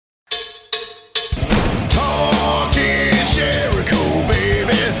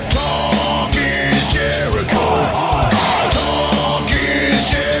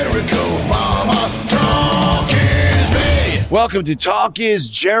Welcome to Talk is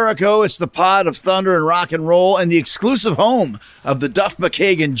Jericho. It's the pod of thunder and rock and roll and the exclusive home of the Duff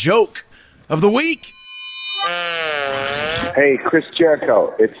McKagan joke of the week. Hey, Chris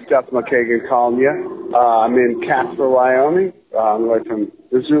Jericho. It's Duff McKagan calling you. I'm in Casper, Wyoming. I'm going from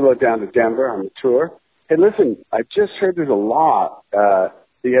Missoula down to Denver on the tour. Hey, listen, I just heard there's a law that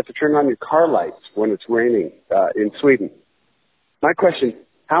you have to turn on your car lights when it's raining in Sweden. My question,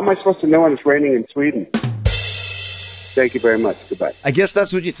 how am I supposed to know when it's raining in Sweden? Thank you very much. Goodbye. I guess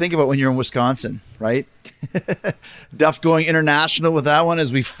that's what you think about when you're in Wisconsin, right? Duff going international with that one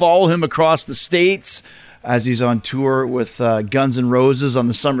as we follow him across the states as he's on tour with Guns N' Roses on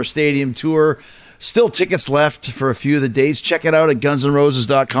the Summer Stadium tour. Still tickets left for a few of the days. Check it out at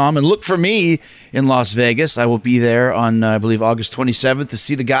gunsandroses.com and look for me in Las Vegas. I will be there on, I believe, August 27th to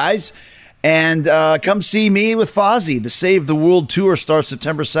see the guys. And come see me with Fozzy. The Save the World Tour starts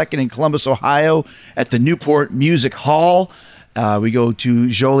September 2nd in Columbus, Ohio at the Newport Music Hall. We go to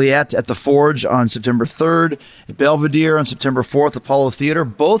Joliet at the Forge on September 3rd, Belvedere on September 4th, Apollo Theater.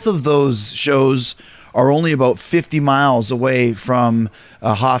 Both of those shows are only about 50 miles away from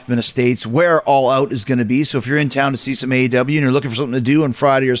Hoffman Estates, where All Out is going to be. So if you're in town to see some AEW and you're looking for something to do on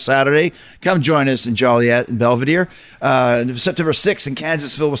Friday or Saturday, come join us in Joliet and Belvedere. September 6th in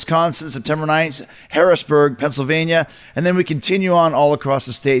Kansasville, Wisconsin. September 9th, Harrisburg, Pennsylvania. And then we continue on all across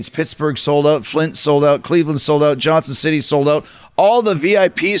the states. Pittsburgh sold out, Flint sold out, Cleveland sold out, Johnson City sold out. All the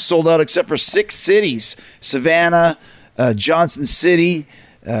VIPs sold out except for 6 cities. Savannah, Johnson City,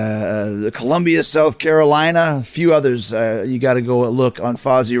 Columbia, South Carolina, a few others. You got to go look on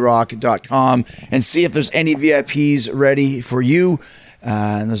FozzyRock.com and see if there's any VIPs ready for you.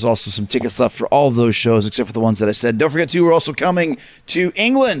 And there's also some tickets left for all of those shows except for the ones that I said. Don't forget, too, we're also coming to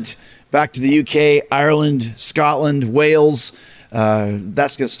England, back to the UK, Ireland, Scotland, Wales.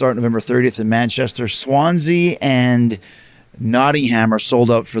 That's going to start November 30th in Manchester. Swansea and Nottingham are sold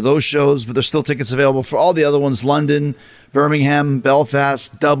out for those shows, but there's still tickets available for all the other ones: London, Birmingham,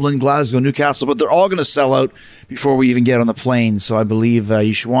 Belfast, Dublin, Glasgow, Newcastle, but they're all going to sell out before we even get on the plane. So I believe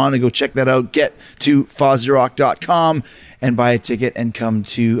you should want to go check that out. Get to FozzyRock.com and buy a ticket and come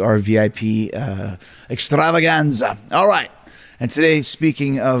to our VIP extravaganza. All right. And today,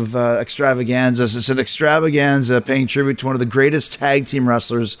 speaking of extravaganzas, it's an extravaganza paying tribute to one of the greatest tag team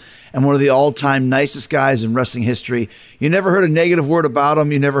wrestlers and one of the all-time nicest guys in wrestling history. You never heard a negative word about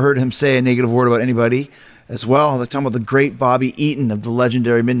him. You never heard him say a negative word about anybody as well. They're talking about the great Bobby Eaton of the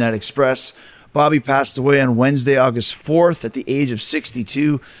legendary Midnight Express. Bobby passed away on Wednesday, August 4th at the age of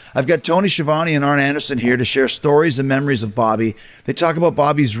 62. I've got Tony Schiavone and Arn Anderson here to share stories and memories of Bobby. They talk about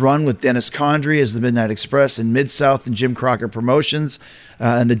Bobby's run with Dennis Condrey as the Midnight Express in Mid-South and Jim Crocker Promotions,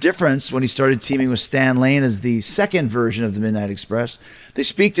 and the difference when he started teaming with Stan Lane as the second version of the Midnight Express. They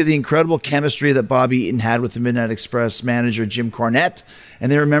speak to the incredible chemistry that Bobby Eaton had with the Midnight Express manager Jim Cornette,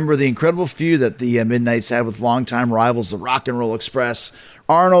 and they remember the incredible feud that the Midnights had with longtime rivals, the Rock and Roll Express.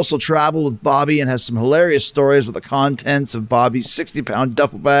 Arn also traveled with Bobby and has some hilarious stories with the contents of Bobby's 60-pound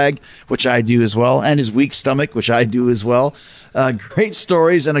duffel bag, which I do as well, and his weak stomach, which I do as well. Great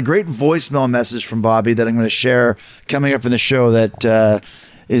stories and a great voicemail message from Bobby that I'm going to share coming up in the show that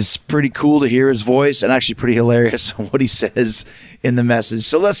is pretty cool to hear his voice and actually pretty hilarious on what he says in the message.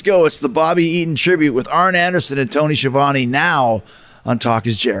 So let's go. It's the Bobby Eaton tribute with Arn Anderson and Tony Schiavone now on Talk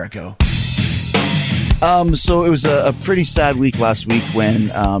is Jericho. So it was a pretty sad week last week when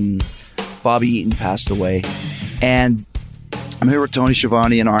Bobby Eaton passed away. And I'm here with Tony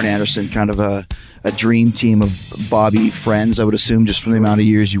Schiavone and Arn Anderson, kind of a dream team of Bobby friends, I would assume, just from the amount of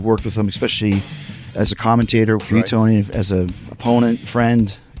years you worked with him, especially as a commentator for you, Tony, as an opponent,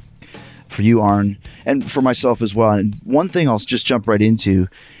 friend, for you, Arn, and for myself as well. And one thing I'll just jump right into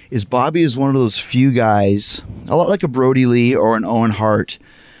is Bobby is one of those few guys, a lot like a Brody Lee or an Owen Hart,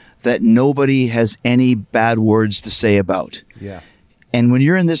 that nobody has any bad words to say about. Yeah. And when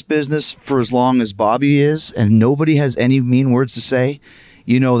you're in this business for as long as Bobby is and nobody has any mean words to say,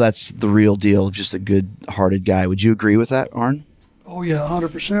 you know that's the real deal of just a good-hearted guy. Would you agree with that, Arn? Oh, yeah,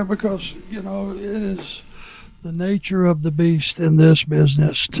 100%, because, you know, it is the nature of the beast in this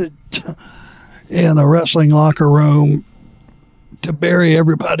business to in a wrestling locker room to bury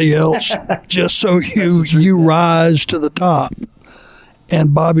everybody else just so you rise to the top.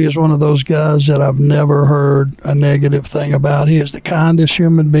 And Bobby is one of those guys that I've never heard a negative thing about. He is the kindest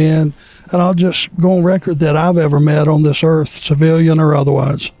human being, and I'll just go on record that I've ever met on this earth, civilian or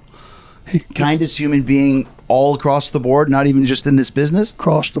otherwise. Kindest human being all across the board, not even just in this business?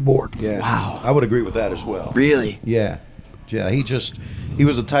 Across the board. Yeah. Wow. I would agree with that as well. Really? Yeah. Yeah, he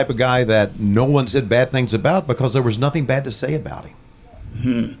was the type of guy that no one said bad things about because there was nothing bad to say about him.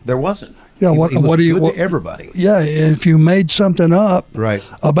 There wasn't. Yeah, He what was do you? good What, to everybody. Yeah, if you made something up Right.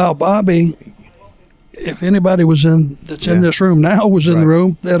 about Bobby, if anybody was in Yeah. this room now was in the Right.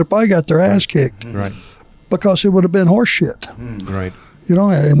 room, they'd have probably got their ass kicked Right. because it would have been horse shit. Right. You know,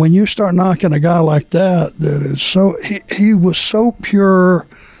 and when you start knocking a guy like that is so he was so pure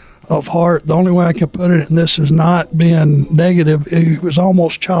of heart. The only way I can put it, and this is not being negative, he was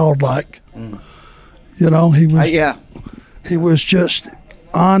almost childlike. You know, he was Yeah. he was just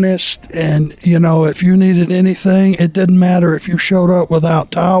honest, and you know, if you needed anything, it didn't matter if you showed up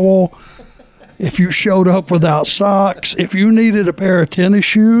without towel, if you showed up without socks, if you needed a pair of tennis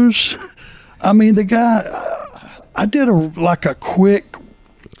shoes. I mean, the guy. I did a quick,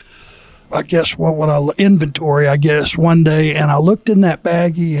 I guess, inventory, I guess, one day, and I looked in that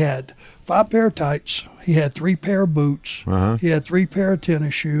bag. He had 5 pair of tights. He had 3 pair of boots. He had 3 pair of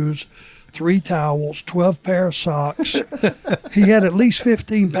tennis shoes, 3 towels, 12 pair of socks. He had at least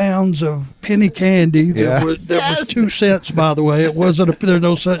 15 pounds of penny candy. That was 2 cents, by the way. It wasn't. There's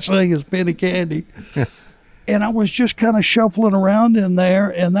no such thing as penny candy. And I was just kind of shuffling around in there,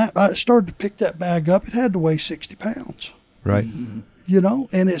 and I started to pick that bag up. It had to weigh 60 pounds. Right. You know,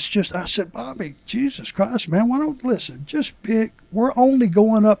 and it's just, I said, Bobby, Jesus Christ, man, why don't, listen, just pick, we're only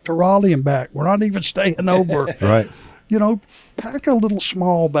going up to Raleigh and back. We're not even staying over. Right. You know, pack a little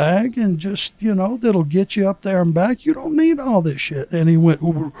small bag and just, you know, that'll get you up there and back. You don't need all this shit. And he went,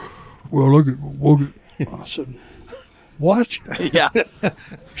 well, look at, I said, what? Yeah. He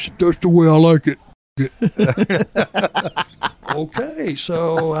said, that's the way I like it. Okay,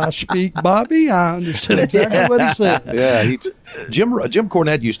 so I speak Bobby. I understood exactly what he said. Yeah. Jim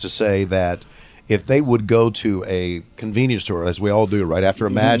Cornette used to say that if they would go to a convenience store, as we all do right after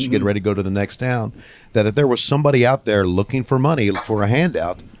a match, get ready to go to the next town, that if there was somebody out there looking for money for a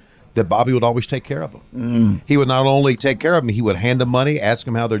handout, that Bobby would always take care of them. He would not only take care of them, he would hand them money, ask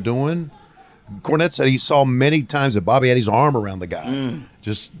them how they're doing. Cornette said he saw many times that Bobby had his arm around the guy,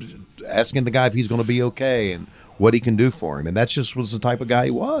 just asking the guy if he's going to be okay and what he can do for him. And that just was the type of guy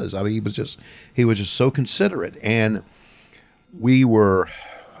he was. I mean, he was just so considerate. And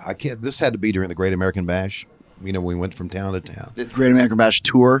this had to be during the Great American Bash. You know, we went from town to town. The Great American Bash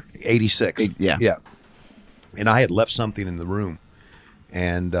tour. 86. Yeah. Yeah. And I had left something in the room.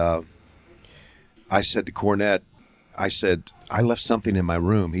 And I said to Cornette, I left something in my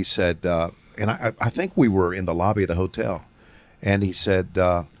room. He said, and I think we were in the lobby of the hotel. And he said,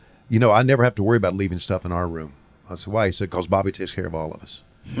 I never have to worry about leaving stuff in our room. I said, why? He said, because Bobby takes care of all of us.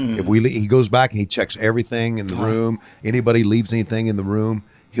 If he goes back and he checks everything in the room, anybody leaves anything in the room,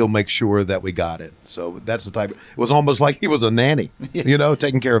 he'll make sure that we got it. So that's the type. It was almost like he was a nanny,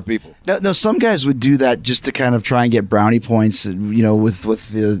 taking care of people. Now, some guys would do that just to kind of try and get brownie points, with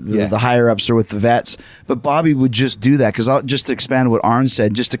the higher ups or with the vets. But Bobby would just do that because just to expand what Arn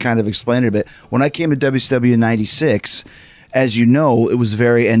said, just to kind of explain it a bit. When I came to WCW in '96, as you know, it was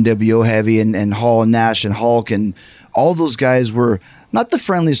very NWO heavy, and Hall and Nash and Hulk and all those guys were not the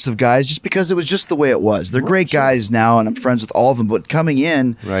friendliest of guys, just because it was just the way it was. They're great guys now, and I'm friends with all of them. But coming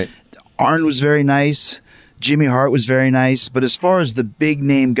in, right, Arn was very nice. Jimmy Hart was very nice. But as far as the big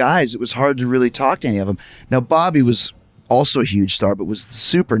name guys, it was hard to really talk to any of them. Now, Bobby was also a huge star, but was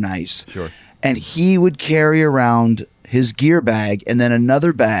super nice. Sure. And he would carry around his gear bag and then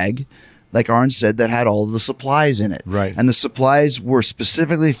another bag, like Arn said, that had all the supplies in it. Right. And the supplies were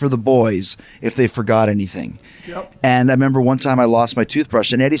specifically for the boys if they forgot anything. Yep. And I remember one time I lost my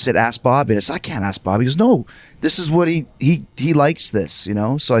toothbrush, and Eddie said, ask Bobby. And I said, I can't ask Bobby. He goes, no, this is what he likes this,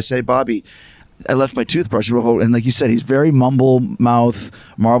 So I say, Bobby, I left my toothbrush. And like you said, he's very mumble mouth,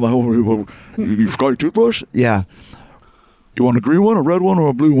 marble. You forgot your toothbrush? Yeah. You want a green one, a red one, or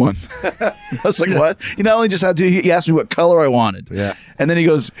a blue one? I was like, what? He not only just had to, he asked me what color I wanted. Yeah. And then he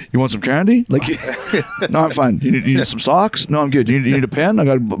goes, you want some candy? Like, no, I'm fine. You need some socks? No, I'm good. You need a pen? I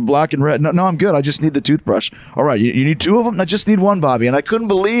got black and red. No, I'm good. I just need the toothbrush. All right. You need 2 of them? I just need 1, Bobby. And I couldn't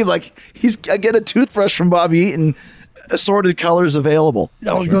believe, I get a toothbrush from Bobby Eaton, assorted colors available.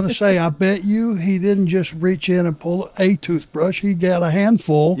 I was going to say, I bet you he didn't just reach in and pull a toothbrush. He got a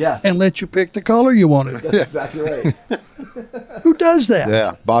handful and let you pick the color you wanted. That's exactly right. Who does that?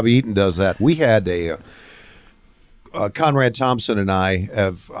 Yeah, Bobby Eaton does that. We had Conrad Thompson and I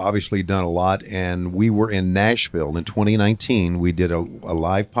have obviously done a lot, and we were in Nashville in 2019. We did a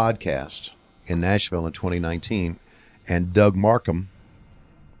live podcast in Nashville in 2019, and Doug Markham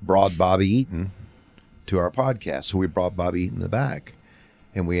brought Bobby Eaton to our podcast. So we brought Bobby Eaton in the back,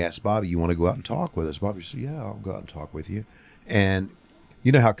 and we asked Bobby, you want to go out and talk with us? Bobby said, yeah, I'll go out and talk with you. And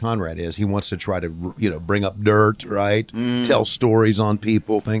you know how Conrad is. He wants to try to, bring up dirt, right? Tell stories on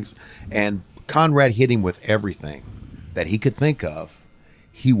people, things. And Conrad hit him with everything that he could think of.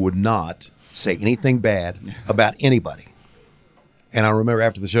 he would not say anything bad about anybody. And I remember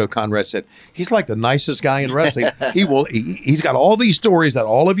after the show, Conrad said, he's like the nicest guy in wrestling. He's got all these stories that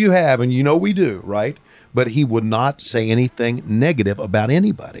all of you have, and you know we do, right? But he would not say anything negative about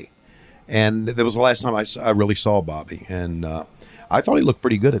anybody. And that was the last time I really saw Bobby. And I thought he looked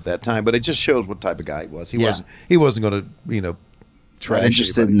pretty good at that time, but it just shows what type of guy he was. He wasn't going to, trash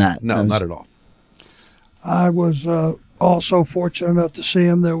interested anybody. in that. No, not at all. I was also fortunate enough to see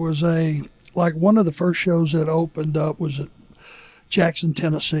him. There was one of the first shows that opened up was at Jackson,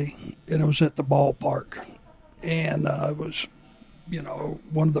 Tennessee, and it was at the ballpark. And it was,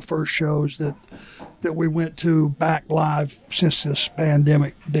 one of the first shows that we went to back live since this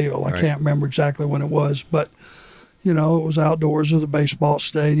pandemic deal. I can't remember exactly when it was, but, it was outdoors of the baseball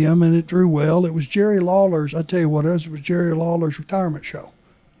stadium, and it drew well. It was Jerry Lawler's, I tell you what it was Jerry Lawler's retirement show.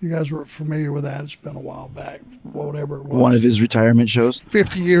 You guys were familiar with that. It's been a while back, whatever it was. One of his retirement shows.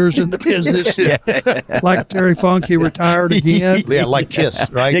 50 years in the business. Like Terry Funk, he retired again. Yeah, like Kiss,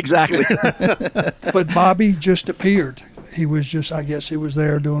 right? Exactly. But Bobby just appeared. He was I guess he was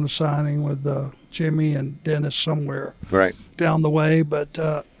there doing a signing with Jimmy and Dennis somewhere down the way.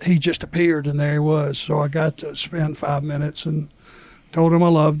 But he just appeared, and there he was. So I got to spend 5 minutes and told him I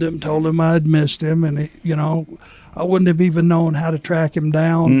loved him, told him I'd missed him, and I wouldn't have even known how to track him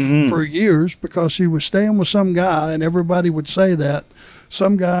down for years because he was staying with some guy, and everybody would say that.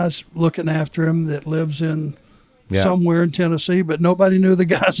 Some guy's looking after him that lives in somewhere in Tennessee, but nobody knew the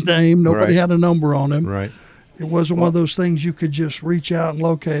guy's name. Nobody had a number on him. Right. It wasn't one of those things you could just reach out and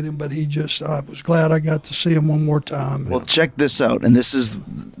locate him, but I was glad I got to see him one more time. Well, check this out, and this is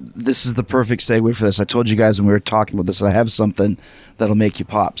the perfect segue for this. I told you guys when we were talking about this, I have something that'll make you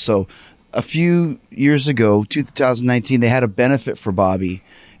pop. So a few years ago, 2019, they had a benefit for Bobby.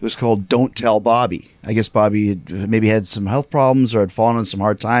 It was called Don't Tell Bobby. I guess Bobby had some health problems or had fallen on some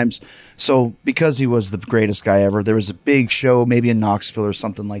hard times. So because he was the greatest guy ever, there was a big show, maybe in Knoxville or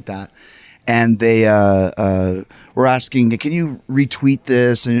something like that. And they were asking, can you retweet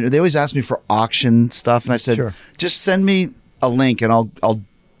this? And they always ask me for auction stuff. And I said, just send me a link and I'll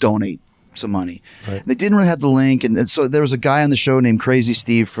donate some money. Right. They didn't really have the link. And so there was a guy on the show named Crazy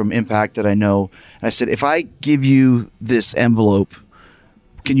Steve from Impact that I know. And I said, if I give you this envelope,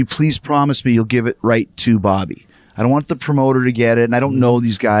 can you please promise me you'll give it right to Bobby? I don't want the promoter to get it. And I don't know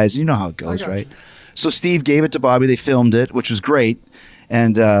these guys. You know how it goes, right? So Steve gave it to Bobby. They filmed it, which was great.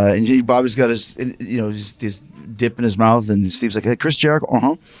 And Bobby's got his dip in his mouth, and Steve's like, "Hey, Chris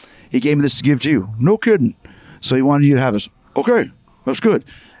Jericho, he gave me this to give to you. No kidding. So he wanted you to have this. Okay, that's good."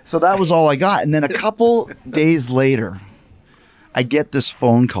 So that was all I got. And then a couple days later, I get this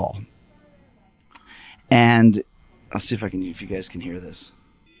phone call, and I'll see if you guys can hear this.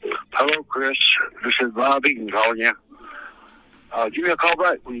 Hello, Chris. This is Bobby. I'm calling you. Give me a call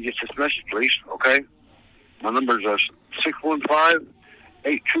back when you get this message, please. Okay. My number is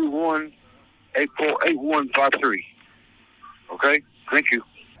 615-821-8153. Okay? Thank you.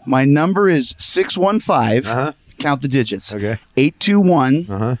 My number is 615, count the digits. Okay.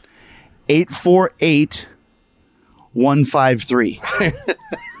 821 848-153.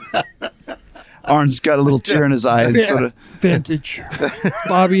 Arn's got a little tear in his eye. And sort of vintage.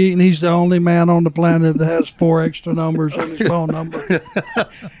 Bobby Eaton, he's the only man on the planet that has 4 extra numbers in his phone number.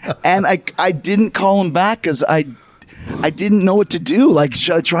 And I didn't call him back because I didn't know what to do. Like,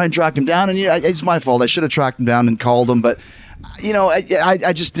 should I try and track him down? And it's my fault. I should have tracked him down and called him. But,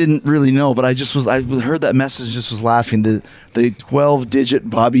 I just didn't really know. But I heard that message, just was laughing. The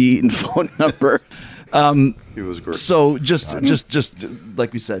 12-digit Bobby Eaton phone number. It was great. So just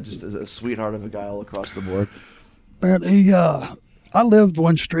like we said, just a sweetheart of a guy all across the board. Man, I lived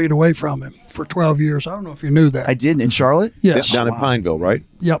one street away from him for 12 years. I don't know if you knew that. I did in Charlotte? Yes. Down in Pineville, right?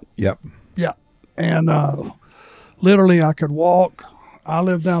 Yep. Yep. Yeah. And literally I could walk. I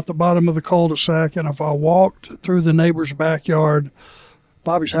lived out the bottom of the cul-de-sac, and if I walked through the neighbor's backyard,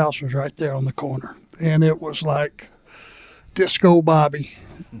 Bobby's house was right there on the corner. And it was like Disco Bobby.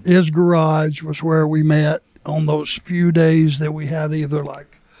 His garage was where we met on those few days that we had either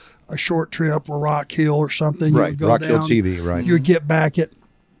like a short trip or Rock Hill or something. Right, Rock Hill TV, right. You'd get back at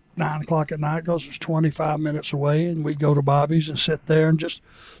 9 o'clock at night because it's 25 minutes away, and we'd go to Bobby's and sit there and just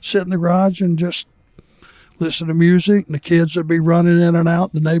sit in the garage and just listen to music. And the kids would be running in and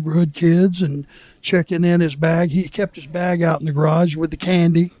out, the neighborhood kids, and checking in his bag. He kept his bag out in the garage with the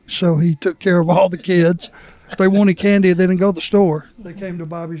candy, so he took care of all the kids. If they wanted candy, they didn't go to the store. They came to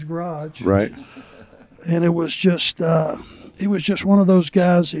Bobby's garage. Right. And it was just one of those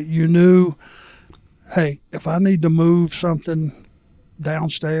guys that you knew, hey, if I need to move something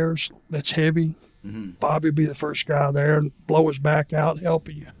downstairs that's heavy, Bobby would be the first guy there and blow his back out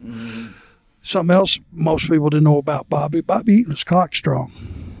helping you. Something else most people didn't know about Bobby Eaton was cock strong.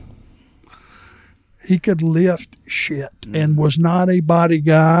 He could lift shit and was not a body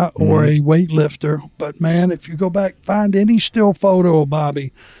guy or a weightlifter. But, man, if you go back, find any still photo of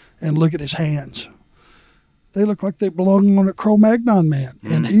Bobby and look at his hands. They look like they belong on a Cro-Magnon man.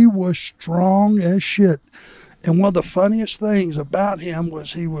 And he was strong as shit. And one of the funniest things about him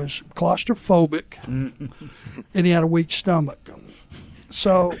was he was claustrophobic and he had a weak stomach.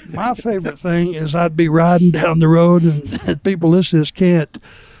 So my favorite thing is I'd be riding down the road and people listening to this can't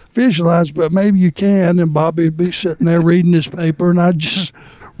visualize, but maybe you can, and Bobby would be sitting there reading his paper and I'd just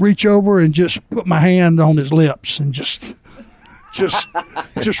reach over and just put my hand on his lips and just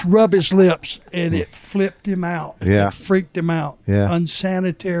rub his lips, and it flipped him out. Yeah. It freaked him out. Yeah.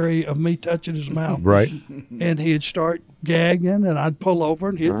 Unsanitary of me touching his mouth. Right. And he'd start gagging, and I'd pull over,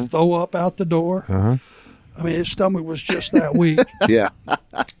 and he'd throw up out the door. I mean, his stomach was just that weak. Yeah.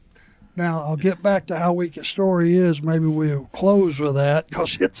 Now, I'll get back to how weak his story is. Maybe we'll close with that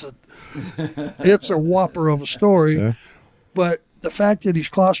because it's a whopper of a story. Yeah. But the fact that he's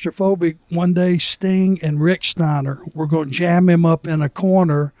claustrophobic, one day Sting and Rick Steiner were going to jam him up in a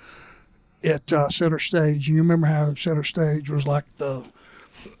corner at Center Stage. You remember how Center Stage was like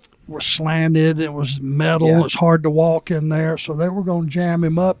was slanted, it was metal, it was hard to walk in there. So they were going to jam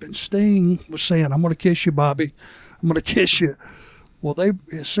him up, and Sting was saying, "I'm going to kiss you, Bobby. I'm going to kiss you." Well,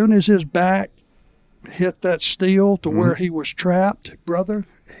 as soon as his back hit that steel to where he was trapped, brother,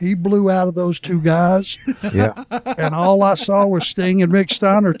 he blew out of those two guys. Yeah. And all I saw was Sting and Rick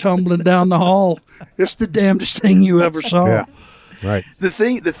Steiner tumbling down the hall. It's the damnedest thing you ever saw. Yeah. Right. The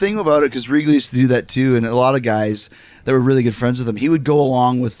thing about it, because Regal used to do that too, and a lot of guys that were really good friends with him, he would go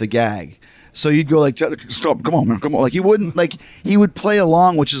along with the gag. So you'd go like, "Stop, come on, man, come on." Like he would play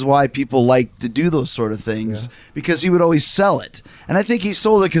along, which is why people like to do those sort of things, because he would always sell it. And I think he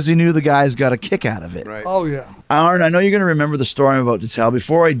sold it because he knew the guys got a kick out of it. Right. Oh, yeah. Aaron, I know you're going to remember the story I'm about to tell.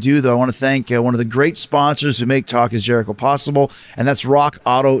 Before I do, though, I want to thank one of the great sponsors who make Talk is Jericho possible, and that's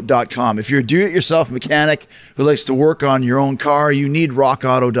rockauto.com. If you're a do-it-yourself mechanic who likes to work on your own car, you need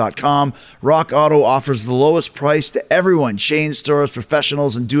rockauto.com. Rock Auto offers the lowest price to everyone, chain stores,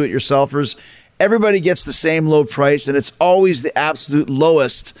 professionals, and do-it-yourselfers. Everybody gets the same low price, and it's always the absolute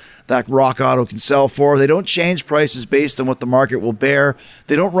lowest that Rock Auto can sell for. They don't change prices based on what the market will bear.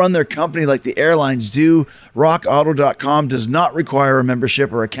 They don't run their company like the airlines do. RockAuto.com does not require a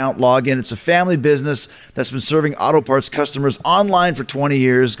membership or account login. It's a family business that's been serving auto parts customers online for 20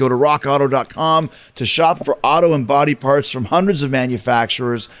 years. Go to RockAuto.com to shop for auto and body parts from hundreds of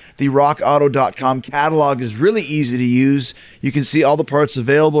manufacturers. The RockAuto.com catalog is really easy to use. You can see all the parts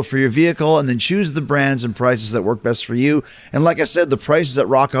available for your vehicle and then choose the brands and prices that work best for you. And like I said, the prices at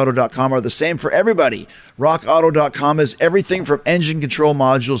RockAuto.com are the same for everybody. RockAuto.com has everything from engine control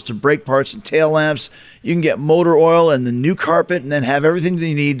modules to brake parts and tail lamps. You can get motor oil and the new carpet and then have everything that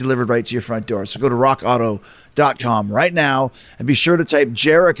you need delivered right to your front door. So go to RockAuto.com right now and be sure to type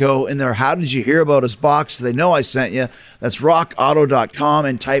Jericho in their "How did you hear about us" box so they know I sent you. That's RockAuto.com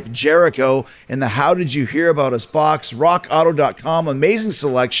and type Jericho in the "How did you hear about us" box. RockAuto.com, amazing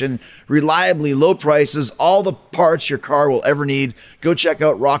selection, reliably low prices, all the parts your car will ever need. Go check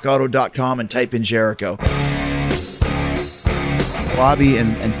out RockAuto.com and type in Jericho. Bobby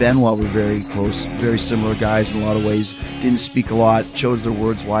and Benoit were very close, very similar guys in a lot of ways. Didn't speak a lot, chose their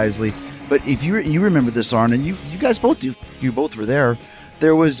words wisely. But if you remember this, Arn, and you guys both do, you both were there.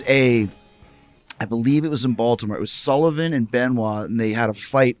 There was I believe it was in Baltimore. It was Sullivan and Benoit, and they had a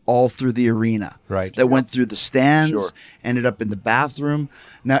fight all through the arena. Right. That went through the stands, Sure. ended up in the bathroom.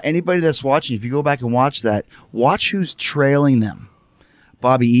 Now, anybody that's watching, if you go back and watch that, watch who's trailing them.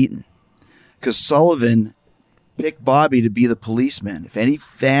 Bobby Eaton. Because Sullivan picked Bobby to be the policeman. If any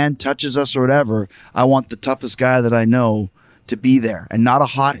fan touches us or whatever, I want the toughest guy that I know to be there and not a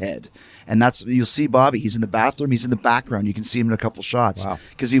hothead. And that's, you'll see Bobby. He's in the bathroom. He's in the background. You can see him in a couple shots. Wow.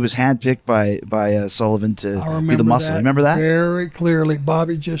 Because he was handpicked by Sullivan to be the muscle. Remember that? Very clearly.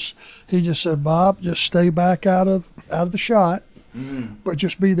 Bobby just said, "Bob, just stay back out of the shot, but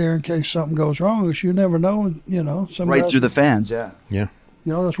just be there in case something goes wrong. Because you never know, some Right guys, through the fans, yeah. Yeah.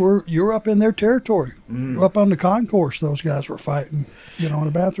 that's where you're up in their territory. Up on the concourse, those guys were fighting, in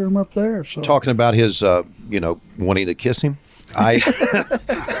the bathroom up there. So Talking about his, wanting to kiss him.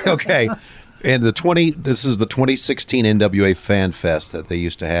 Okay. And this is the 2016 NWA Fan Fest that they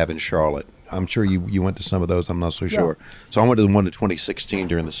used to have in Charlotte. I'm sure you went to some of those. I'm not so sure. So I went to the one in 2016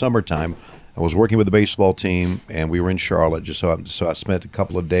 during the summertime. I was working with the baseball team, and we were in Charlotte. So I spent a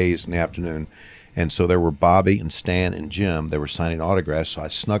couple of days in the afternoon. And so there were Bobby and Stan and Jim. They were signing autographs, so I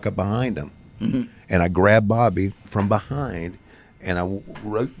snuck up behind them. and I grabbed Bobby from behind, and I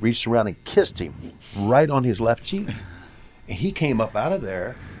reached around and kissed him right on his left cheek. And he came up out of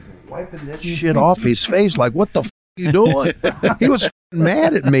there, wiping that shit off his face like, what the you doing? He was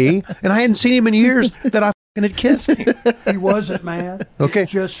mad at me, and I hadn't seen him in years that I had kissed him. He wasn't mad. Okay. It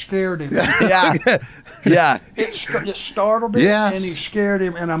just scared him. Yeah. It startled him, Yes. and he scared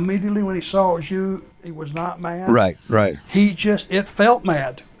him. And immediately when he saw it was you, he was not mad. Right. It felt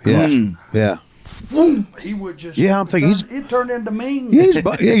mad. Yeah. Yeah. Boom, he would just. Yeah, I'm thinking it turned into mean. He's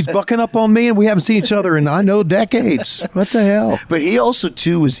bucking up on me, and we haven't seen each other in, I know, decades. What the hell? But he also,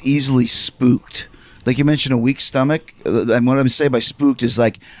 too, was easily spooked. Like you mentioned, a weak stomach. And what I'm saying by spooked is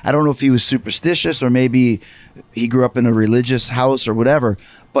like, I don't know if he was superstitious or maybe he grew up in a religious house or whatever.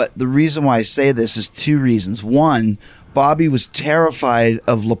 But the reason why I say this is two reasons. One, Bobby was terrified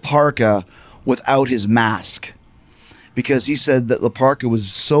of La Parka without his mask, because he said that La Parka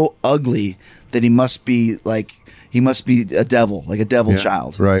was so ugly that he must be a devil, like a devil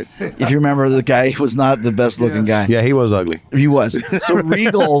child. Right. If you remember, the guy was not the best looking guy. Yeah, he was ugly. He was. So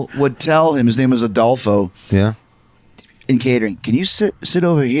Regal would tell him, his name was Adolfo, Yeah. in catering, can you sit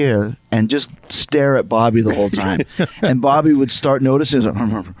over here and just stare at Bobby the whole time? And Bobby would start noticing,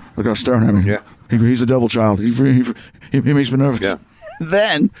 look how staring at me. Yeah. He's a devil child. He makes me nervous. Yeah.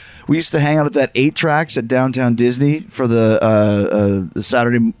 Then we used to hang out at that 8 tracks at downtown Disney for the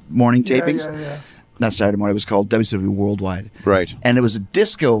Saturday morning tapings. Yeah. Not Saturday morning, it was called WCW Worldwide. Right. And it was a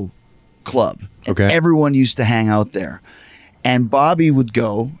disco club. And Okay. everyone used to hang out there. And Bobby would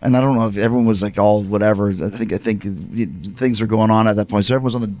go, and I don't know if everyone was like all whatever. I think things were going on at that point. So everyone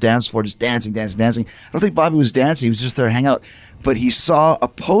was on the dance floor just dancing. I don't think Bobby was dancing. He was just there to hang out. But he saw a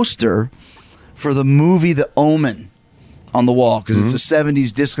poster for the movie The Omen on the wall, because it's a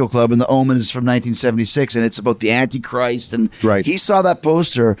 70s disco club, and The Omen is from 1976, and it's about the Antichrist. And Right. he saw that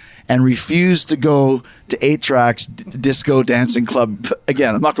poster and refused to go to 8 Tracks disco dancing club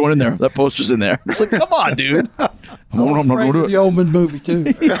again. I'm not going in there. That poster's in there. It's like, come on, dude. I'm not going to do The it. Omen movie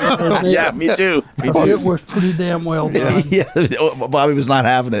too. Yeah, me too. It was pretty damn well done. Yeah, Bobby was not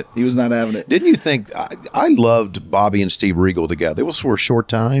having it. He was not having it. Didn't you think I loved Bobby and Steve Regal together? It was for a short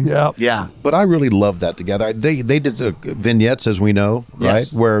time. Yeah. Yeah. But I really loved that together. They did vignettes, as we know, right?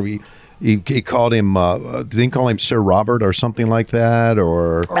 Yes. Where he called him, did he call him Sir Robert or something like that?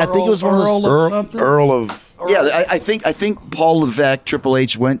 Or I think it was one of those Earl of something? Earl of... Yeah, I think Paul Levesque, Triple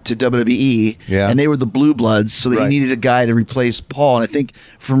H, went to WWE, Yeah. and they were the Blue Bloods, so that Right. he needed a guy to replace Paul. And I think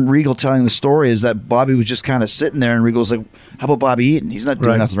from Regal telling the story is that Bobby was just kind of sitting there, and Regal was like, "How about Bobby Eaton? He's not doing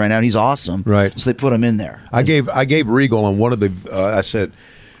Right. nothing right now. And he's awesome." Right. So they put him in there. I gave Regal on one of the.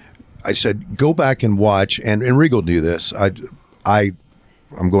 I said, go back and watch, and Regal do this. I'm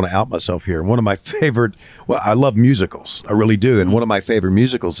going to out myself here. One of my favorite. Well, I love musicals. I really do, and one of my favorite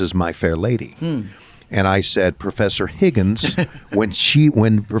musicals is My Fair Lady. And I said, Professor Higgins,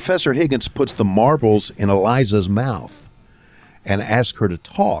 when Professor Higgins puts the marbles in Eliza's mouth and asks her to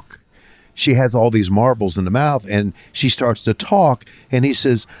talk, she has all these marbles in the mouth, and she starts to talk, and he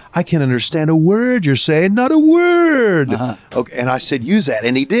says, I can understand a word you're saying, not a word. Okay, and I said, use that,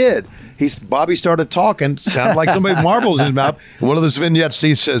 and he did. Bobby started talking, sounded like somebody with marbles in his mouth. In one of those vignettes,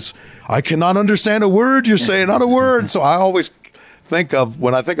 he says, I cannot understand a word you're saying, not a word. So I always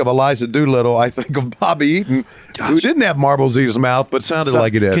when I think of Eliza Doolittle, I think of Bobby Eaton, who didn't have marbles in his mouth, but sounded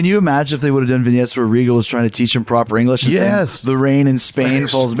like he did. Can you imagine if they would have done vignettes where Regal was trying to teach him proper English? And Yes. saying, the rain in Spain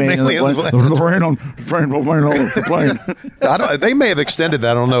falls mainly on the plane. The rain on the plane. They may have extended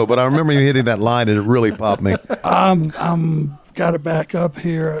that, I don't know, but I remember you hitting that line, and it really popped me. I'm got to back up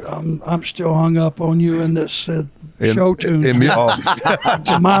here. I'm still hung up on you in this show tune.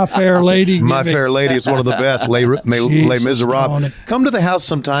 To My Fair Lady. My Fair Lady is one of the best. Les Miserables. Come to the house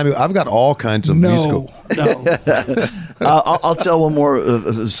sometime. I've got all kinds of musical. No. I'll tell one more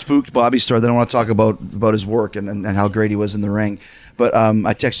spooked Bobby story. Then I want to talk about his work and how great he was in the ring. But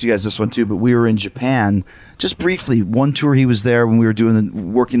I texted you guys this one too. But we were in Japan just briefly. One tour he was there when we were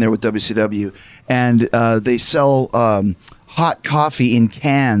working there with WCW, and they sell hot coffee in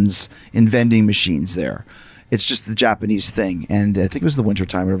cans in vending machines there. It's just the Japanese thing, and I think it was the winter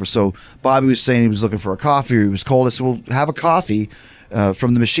time or whatever. So Bobby was saying he was looking for a coffee, or he was cold. I said, well, have a coffee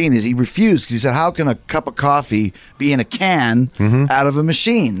from the machine. He refused, because he said, how can a cup of coffee be in a can out of a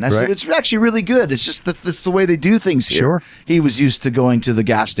machine? And I said, it's actually really good. It's just that's the way they do things here. Sure. He was used to going to the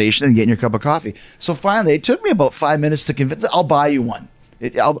gas station and getting your cup of coffee. So finally, it took me about 5 minutes to convince. I'll buy you one.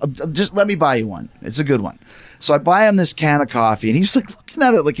 Just let me buy you one. It's a good one. So I buy him this can of coffee, and he's like looking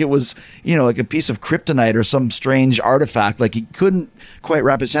at it like it was, like a piece of kryptonite or some strange artifact. Like he couldn't quite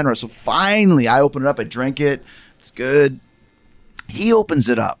wrap his head around. So finally, I open it up. I drink it. It's good. He opens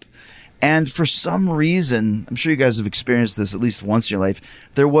it up, And for some reason, I'm sure you guys have experienced this at least once in your life,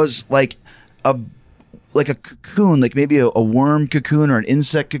 there was like a cocoon, like maybe a worm cocoon or an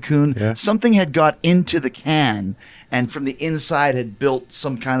insect cocoon. Yeah. Something had got into the can and from the inside had built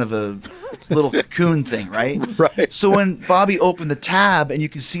some kind of a little cocoon thing, right? Right. So when Bobby opened the tab and you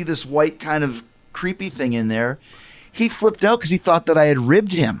could see this white kind of creepy thing in there, he flipped out because he thought that I had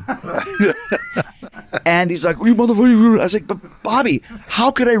ribbed him. And he's like, "You motherfucker." I was like, "But Bobby,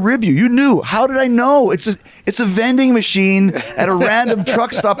 how could I rib you? You knew. How did I know? It's a vending machine at a random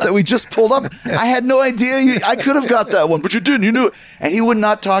truck stop that we just pulled up. I had no idea. I could have got that one, but you didn't. You knew it." And he would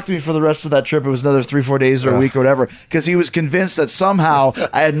not talk to me for the rest of that trip. It was another 3-4 days or a week or whatever, because he was convinced that somehow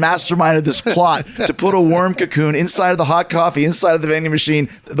I had masterminded this plot to put a worm cocoon inside of the hot coffee, inside of the vending machine,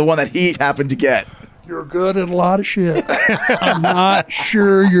 the one that he happened to get. You're good at a lot of shit. I'm not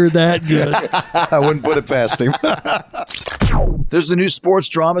sure you're that good. I wouldn't put it past him. There's a new sports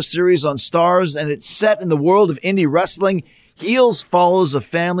drama series on Starz, and it's set in the world of indie wrestling. Heels follows a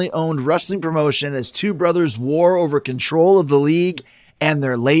family-owned wrestling promotion as two brothers war over control of the league and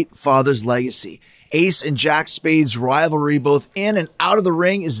their late father's legacy. Ace and Jack Spade's rivalry, both in and out of the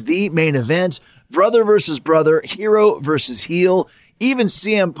ring, is the main event. Brother versus brother, hero versus heel. Even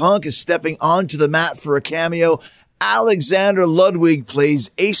CM Punk is stepping onto the mat for a cameo. Alexander Ludwig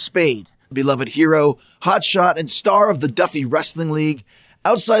plays Ace Spade, beloved hero, hotshot, and star of the Duffy Wrestling League.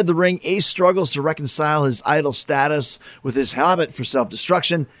 Outside the ring, Ace struggles to reconcile his idol status with his habit for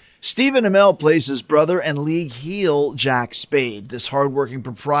self-destruction. Stephen Amell plays his brother and league heel Jack Spade. This hardworking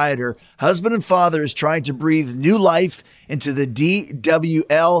proprietor, husband and father, is trying to breathe new life into the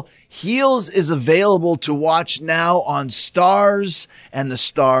DWL. Heels is available to watch now on Starz and the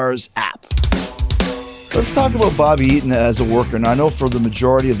Starz app. Let's talk about Bobby Eaton as a worker. Now, I know for the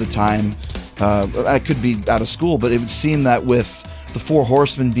majority of the time, I could be out of school, but it would seem that with the Four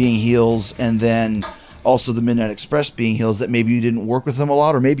Horsemen being heels and then also the Midnight Express being heels, that maybe you didn't work with them a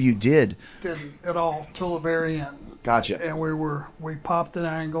lot, or maybe you did. Didn't at all till the very end. Gotcha. And we popped an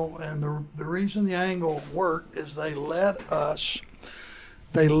angle, and the reason the angle worked is they let us,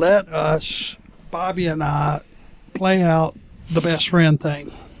 Bobby and I, play out the best friend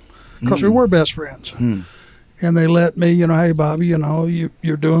thing, because we were best friends. And they let me, hey, Bobby,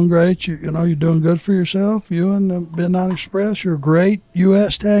 you're doing great. You're doing good for yourself. You and the Midnight Express, you're great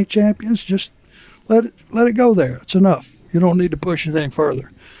U.S. tag champions. Just let it go there. It's enough. You don't need to push it any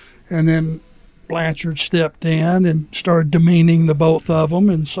further. And then Blanchard stepped in and started demeaning the both of them.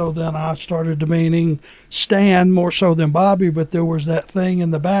 And so then I started demeaning Stan more so than Bobby. But there was that thing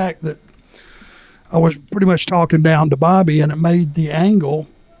in the back that I was pretty much talking down to Bobby, and it made the angle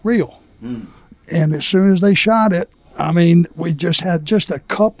real. And as soon as they shot it, we just had just a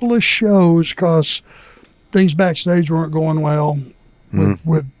couple of shows because things backstage weren't going well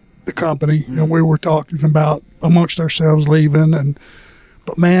with the company, and we were talking about amongst ourselves leaving,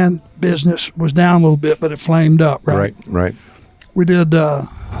 but man, business was down a little bit, but it flamed up. Right. We did the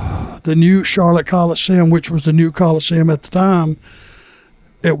new Charlotte Coliseum, which was the new Coliseum at the time.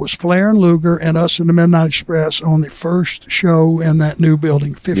 It was Flair and Luger and us and the Midnight Express on the first show in that new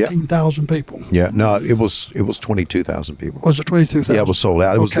building. 15,000 people. Yeah, no, it was 22,000 people. Was it 22,000? Yeah, it was sold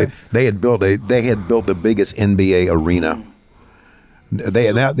out. It was they had built the biggest NBA arena.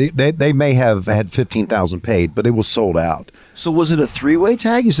 They may have had 15,000 paid, but it was sold out. So was it a three-way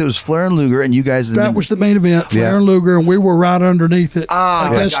tag? You said it was Flair and Luger, and you guys. That was the main event, Flair and Luger, and we were right underneath it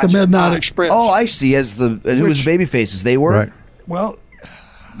against the Midnight Express. Oh, I see. Who was baby faces? They were. Right. Well,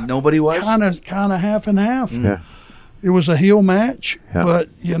 nobody was. Kind of half and half. Yeah. It was a heel match, but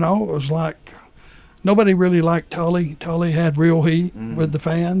it was like nobody really liked Tully. Tully had real heat with the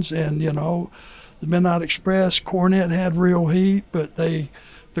fans, and the Midnight Express, Cornette had real heat, but the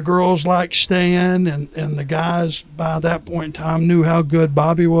girls liked Stan, and the guys by that point in time knew how good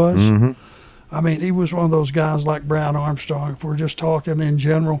Bobby was. He was one of those guys like Brad Armstrong, if we're just talking in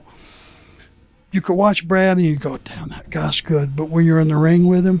general. You could watch Brad and you go, damn, that guy's good. But when you're in the ring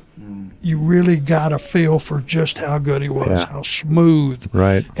with him, you really got a feel for just how good he was, how smooth.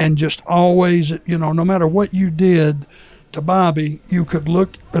 Right. And just always, no matter what you did to Bobby, you could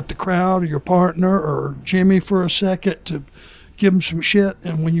look at the crowd or your partner or Jimmy for a second to give him some shit.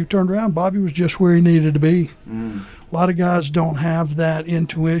 And when you turned around, Bobby was just where he needed to be. A lot of guys don't have that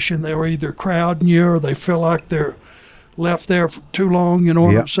intuition. They were either crowding you or they feel like they're left there for too long,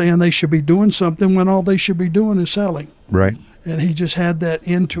 what I'm saying? They should be doing something when all they should be doing is selling. Right. And he just had that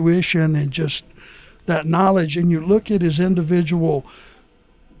intuition and just that knowledge. And you look at his individual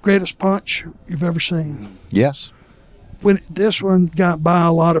greatest punch you've ever seen. Yes. When this one got by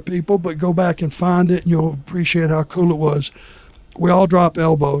a lot of people, but go back and find it and you'll appreciate how cool it was. we all drop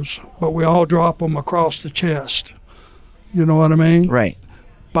elbows, but we all drop them across the chest. You know what I mean? Right.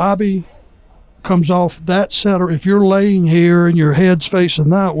 Bobby comes off that center. If you're laying here and your head's facing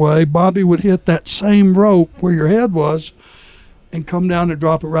that way, Bobby would hit that same rope where your head was and come down and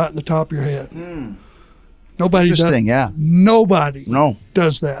drop it right at the top of your head. Nobody does. Interesting, yeah. Nobody No.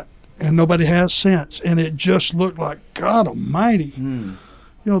 does that. And nobody has since. And it just looked like, God almighty.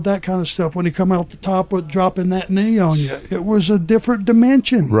 You know, that kind of stuff. When he come out the top with dropping that knee on you, it was a different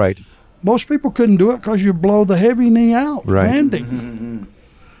dimension. Right. Most people couldn't do it because you blow the heavy knee out. Right. Landing.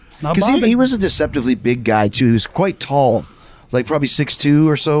 Now, Because Bobby, he was a deceptively big guy, too. He was quite tall, like probably 6'2"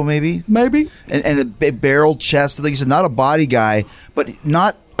 or so, maybe. maybe. And a barreled chest. Like you said, not a body guy, but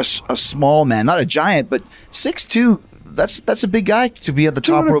not a small man, not a giant, but 6'2". That's a big guy to be at the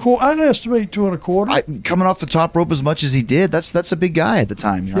top rope. I'd estimate 2 1/4. Coming off the top rope as much as he did, that's a big guy at the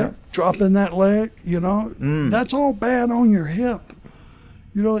time. You know? Yeah, dropping that leg, you know, that's all bad on your hip.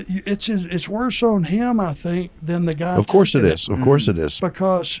 You know, it's worse on him, I think, than the guy. Of course it taking is. Of course it is.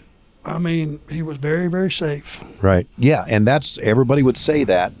 Because, I mean, he was very, very safe. Right. Yeah, and that's everybody would say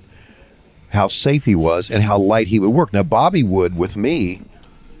that, how safe he was and how light he would work. Now Bobby would with me.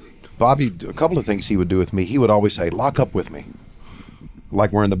 Bobby, a couple of things he would do with me. He would always say, "Lock up with me."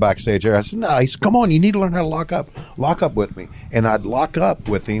 Like we're in the backstage area. I said, "No." He said, "Come on, you need to learn how to lock up. Lock up with me." And I'd lock up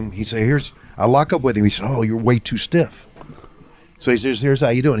with him. He said, I lock up with him. He said, "Oh, you're way too stiff." So he says, "Here's how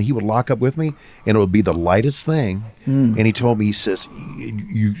you do it." And he would lock up with me, and it would be the lightest thing. And he told me, he says,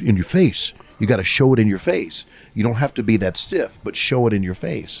 "You in your face. You got to show it in your face. You don't have to be that stiff, but show it in your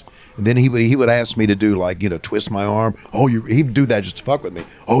face." And then he would ask me to do, like, you know, twist my arm. Oh, he would do that just to fuck with me.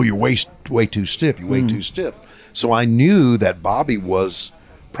 "Oh, you're way too stiff. You're way too stiff." So I knew that Bobby was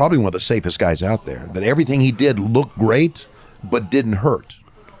probably one of the safest guys out there. That everything he did looked great, but didn't hurt.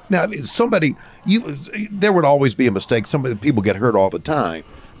 Now, I mean, there would always be a mistake. People get hurt all the time,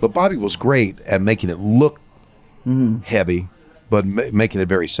 but Bobby was great at making it look heavy, but making it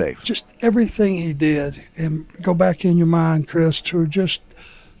very safe. Just everything he did, and go back in your mind, Chris, to just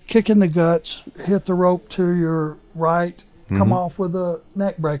kick in the guts, hit the rope to your right, come off with a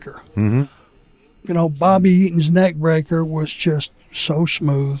neck breaker. You know, Bobby Eaton's neck breaker was just so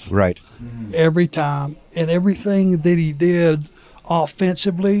smooth. Right. Every time. And everything that he did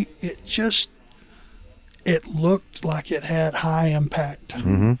offensively, it looked like it had high impact.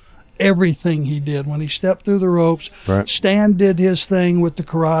 Everything he did when he stepped through the ropes. Right. Stan did his thing with the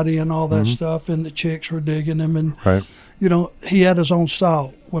karate and all that stuff, and the chicks were digging him. And, Right. you know, he had his own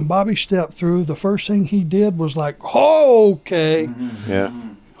style. When Bobby stepped through, the first thing he did was like, oh, okay. Yeah.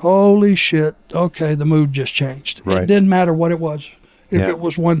 Holy shit. Okay, the mood just changed. Right. It didn't matter what it was. If Yeah. it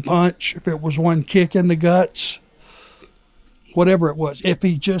was one punch, if it was one kick in the guts, whatever it was. If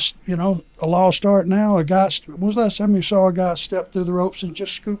he just, you know, a lost start now, when was the last time you saw a guy step through the ropes and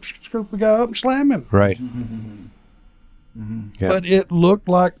just scoop a guy up and slam him? Right. Yeah. But it looked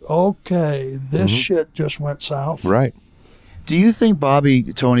like, okay, this shit just went south. Right. Do you think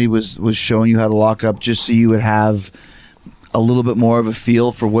Tony was showing you how to lock up just so you would have a little bit more of a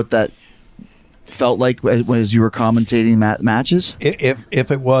feel for what that felt like as you were commentating matches?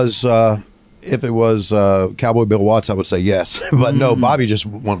 If it was Cowboy Bill Watts, I would say yes. But no, Bobby just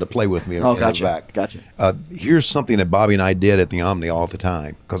wanted to play with me in the back. Gotcha. Here's something that Bobby and I did at the Omni all the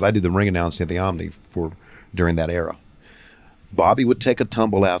time, because I did the ring announcing at the Omni during that era. Bobby would take a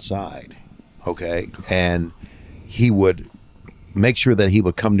tumble outside, okay, and he would make sure that he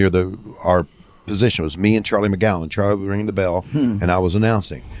would come near our position. It was me and Charlie McGowan. Charlie would ring the bell, and I was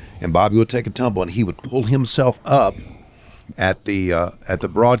announcing. And Bobby would take a tumble, and he would pull himself up at the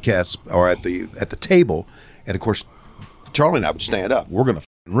broadcast or at the table, and of course, Charlie and I would stand up. We're gonna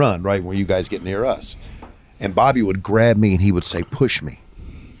run right when you guys get near us, and Bobby would grab me and he would say, "Push me."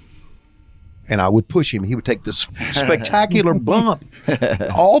 And I would push him. He would take this spectacular bump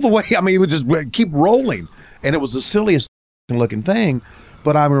all the way. I mean, he would just keep rolling. And it was the silliest looking thing.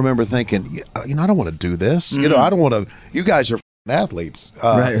 But I remember thinking, you know, I don't want to do this. You know, I don't want to. You guys are athletes.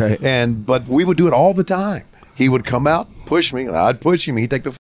 Right. But we would do it all the time. He would come out, push me, and I'd push him. He'd take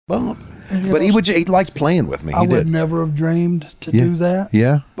the bump. But he liked playing with me. I would never have dreamed to do that.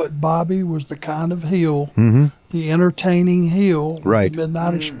 Yeah. But Bobby was the kind of heel, the entertaining heel, Right.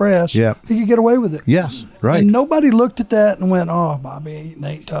 Midnight Express. Yeah. He could get away with it. Yes, right. And nobody looked at that and went, "Oh, Bobby Eaton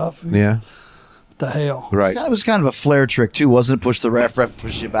ain't tough." Yeah. The hell. Right. It was kind of a flair trick too, wasn't it? Push the ref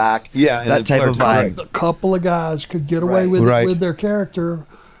push you back. Yeah, and that then type of flair vibe. A couple of guys could get away with Right. it with their character,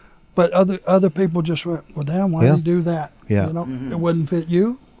 but other people just went, "Well, damn, why did you do that?" Yeah. You know, it wouldn't fit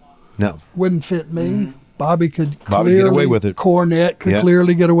you. No. Wouldn't fit me. Bobby could Bobby clearly get away with it. Cornette could Yeah.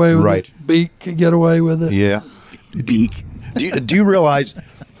 clearly get away with Right. it. Beak could get away with it. Yeah. Beak. Do you realize,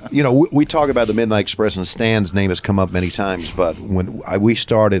 we talk about the Midnight Express, and Stan's name has come up many times, but when I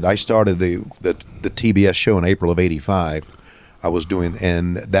started the TBS show in April of '85. I was doing,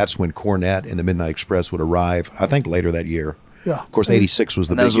 and that's when Cornette and the Midnight Express would arrive, I think later that year. Yeah. Of course, '86 was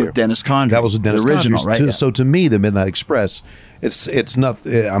the big year. That was with Dennis Condrey. That was with Dennis the original, Condrey. right? Yeah. So to me, the Midnight Express, it's not.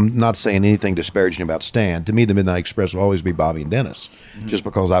 I'm not saying anything disparaging about Stan. To me, the Midnight Express will always be Bobby and Dennis, just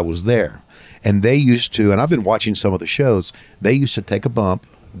because I was there. And they used to, and I've been watching some of the shows. They used to take a bump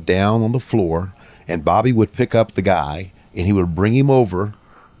down on the floor, and Bobby would pick up the guy, and he would bring him over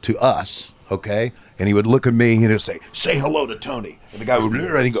to us. Okay, and he would look at me and he'd say hello to Tony, and the guy would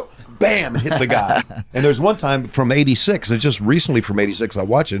and he'd go bam and hit the guy. And there's one time from '86, and just recently from '86 I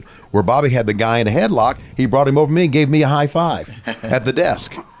watched it, where Bobby had the guy in a headlock. He brought him over to me and gave me a high five at the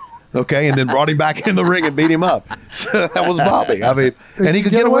desk. Okay, and then brought him back in the ring and beat him up. So that was Bobby. I mean, and he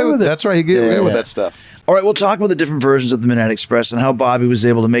could get away with it. That's right, he could get away with that stuff. All right, we'll talk about the different versions of the Midnight Express and how Bobby was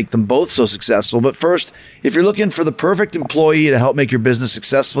able to make them both so successful. But first, if you're looking for the perfect employee to help make your business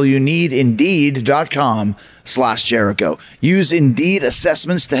successful, you need Indeed.com/Jericho. Use Indeed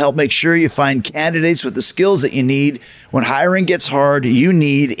assessments to help make sure you find candidates with the skills that you need. When hiring gets hard, you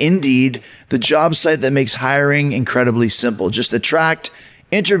need Indeed, the job site that makes hiring incredibly simple. Just attract,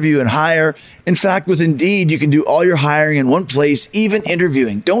 interview, and hire. In fact, with Indeed, you can do all your hiring in one place, even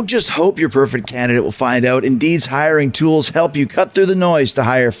interviewing. Don't just hope your perfect candidate will find out. Indeed's hiring tools help you cut through the noise to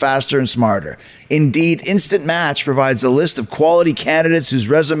hire faster and smarter. Indeed Instant Match provides a list of quality candidates whose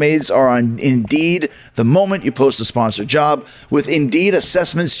resumes are on Indeed the moment you post a sponsored job. With Indeed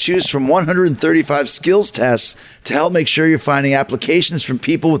assessments, choose from 135 skills tests to help make sure you're finding applications from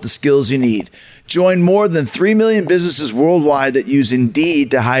people with the skills you need. Join more than 3 million businesses worldwide that use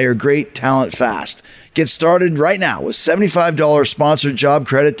Indeed to hire great talent fast. Get started right now with $75 sponsored job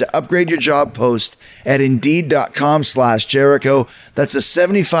credit to upgrade your job post at Indeed.com/Jericho. That's a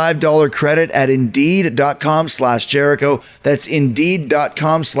 $75 credit at Indeed.com/Jericho. That's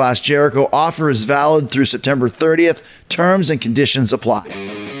Indeed.com/Jericho. Offer is valid through September 30th. Terms and conditions apply.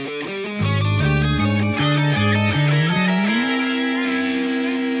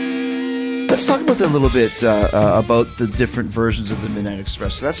 Let's talk about that a little bit, about the different versions of the Midnight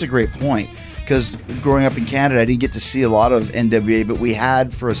Express. So that's a great point, because growing up in Canada, I didn't get to see a lot of NWA, but we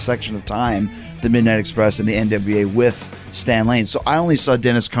had for a section of time the Midnight Express and the NWA with Stan Lane. So I only saw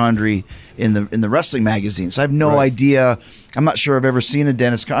Dennis Condrey in the wrestling magazine. So I have no idea. I'm not sure I've ever seen a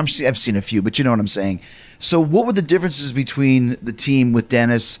Dennis. I've seen a few, but you know what I'm saying. So what were the differences between the team with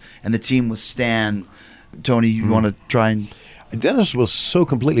Dennis and the team with Stan? Tony, you want to try and... Dennis was so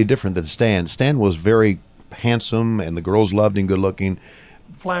completely different than Stan. Stan was very handsome, and the girls loved him, good-looking.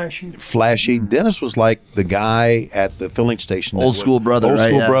 Flashy. Dennis was like the guy at the filling station. Old school brother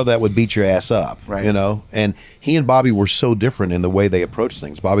that would beat your ass up, right? And he and Bobby were so different in the way they approached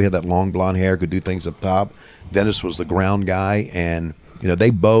things. Bobby had that long blonde hair, could do things up top. Dennis was the ground guy, and they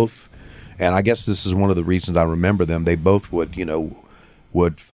both, and I guess this is one of the reasons I remember them, they both would f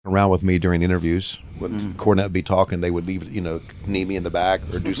around with me during interviews. When Cornette would be talking, they would leave, knee me in the back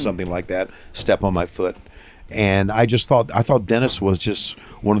or do something like that, step on my foot. And I thought Dennis was just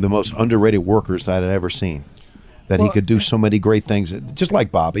one of the most underrated workers that I'd ever seen. That he could do so many great things, just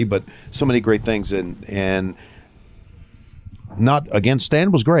like Bobby, but so many great things. And not, again,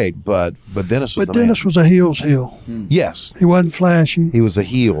 Stan was great, but Dennis was the man. Dennis was a heel's heel. Yes. He wasn't flashy. He was a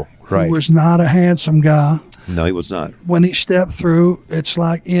heel, right. He was not a handsome guy. No, he was not. When he stepped through, it's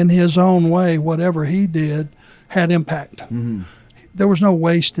like in his own way, whatever he did had impact. Mm-hmm. There was no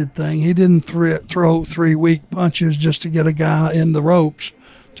wasted thing. He didn't throw 3 weak punches just to get a guy in the ropes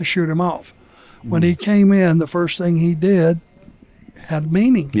to shoot him off. When he came in, the first thing he did had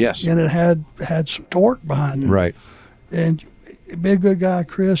meaning. Yes. And it had some torque behind it. Right. And be a good guy,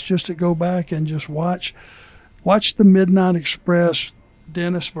 Chris, just to go back and just watch the Midnight Express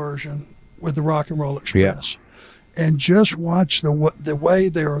Dennis version with the Rock and Roll Express. Yeah. And just watch the way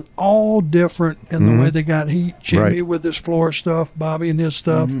they're all different in the way they got heat. Jimmy with his floor stuff, Bobby and his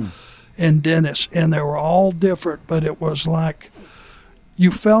stuff, and Dennis. And they were all different, but it was like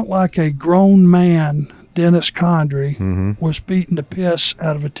you felt like a grown man, Dennis Condrey, was beating the piss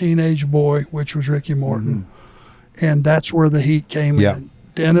out of a teenage boy, which was Ricky Morton. And that's where the heat came in.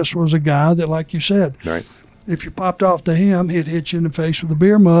 Dennis was a guy that, like you said, if you popped off to him, he'd hit you in the face with a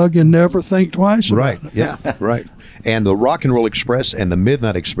beer mug and never think twice about it. Yeah, right. And the Rock and Roll Express and the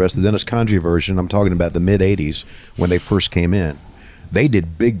Midnight Express, the Dennis Condrey version, I'm talking about the mid-'80s when they first came in, they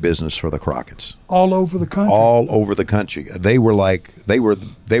did big business for the Crockett's. All over the country. All over the country. They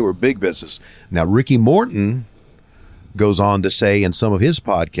were big business. Now, Ricky Morton goes on to say in some of his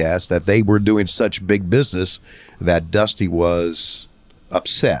podcasts that they were doing such big business that Dusty was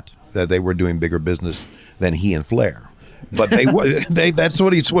upset that they were doing bigger business than he and Flair. But that's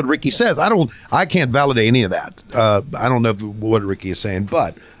what Ricky says. I can't validate any of that. I don't know what Ricky is saying,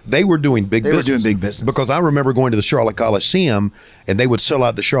 but they were doing big business. They were doing big business. Because I remember going to the Charlotte Coliseum, and they would sell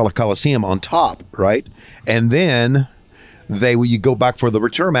out the Charlotte Coliseum on top, right? And then you go back for the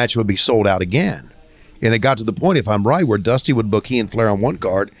return match, it would be sold out again. And it got to the point, if I'm right, where Dusty would book he and Flair on one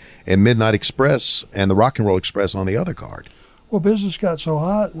card and Midnight Express and the Rock and Roll Express on the other card. Well, business got so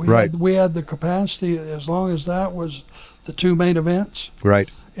hot. We had the capacity, as long as that was the two main events. Right.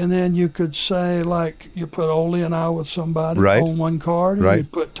 And then you could say, like, you put Ole and I with somebody right. on one card, and right.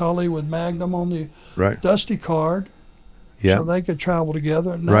 you'd put Tully with Magnum on the right. Dusty card, so they could travel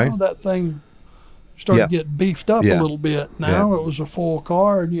together. Now right. that thing started to get beefed up a little bit. Now it was a full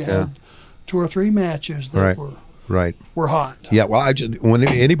card. You had 2 or 3 matches that were hot. Yeah, well, when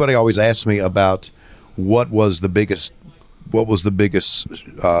anybody always asks me about what was the biggest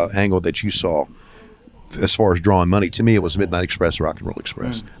angle that you saw as far as drawing money, to me it was Midnight Express, Rock and Roll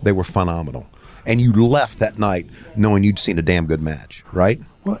Express. They were phenomenal. And you left that night knowing you'd seen a damn good match, right?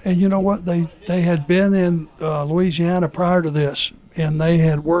 Well, and you know what? They had been in Louisiana prior to this, and they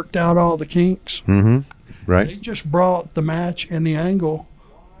had worked out all the kinks. Mm-hmm. Right. They just brought the match and the angle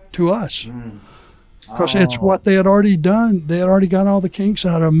to us. Because it's what they had already done. They had already got all the kinks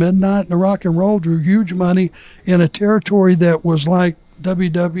out of Midnight, and the Rock and Roll drew huge money in a territory that was like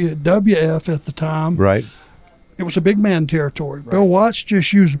WWF at the time. Right. It was a big man territory. Right. Bill Watts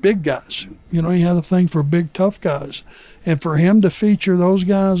just used big guys. You know, he had a thing for big, tough guys. And for him to feature those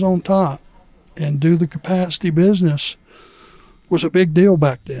guys on top and do the capacity business was a big deal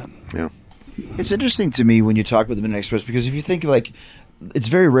back then. Yeah. It's interesting to me when you talk about the Midnight Express, because if you think of, like, it's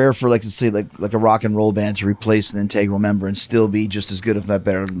very rare for, like, let's say, like a rock and roll band to replace an integral member and still be just as good, if not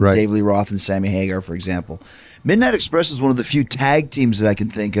better. Right. Dave Lee Roth and Sammy Hagar, for example. Midnight Express is one of the few tag teams that I can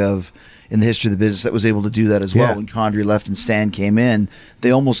think of in the history of the business that was able to do that as well. Yeah. When Condrey left and Stan came in, they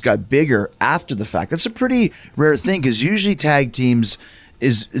almost got bigger after the fact. That's a pretty rare thing, because usually tag teams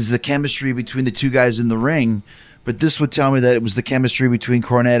is the chemistry between the two guys in the ring, but this would tell me that it was the chemistry between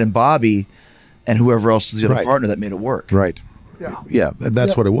Cornette and Bobby and whoever else was the other partner that made it work. Right. Yeah. Yeah,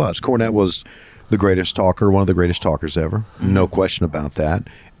 that's what it was. Cornette was the greatest talker, one of the greatest talkers ever. No question about that.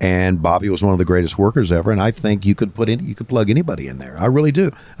 And Bobby was one of the greatest workers ever. And I think you could plug anybody in there. I really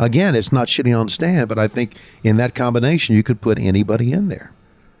do. Again, it's not shitting on Stan, but I think in that combination you could put anybody in there.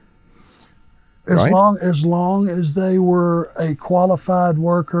 As long as they were a qualified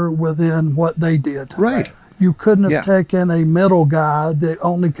worker within what they did. Right. You couldn't have taken a middle guy that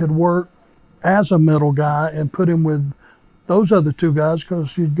only could work as a middle guy and put him with those other two guys,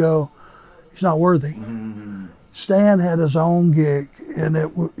 because you'd go, he's not worthy. Mm-hmm. Stan had his own gig, and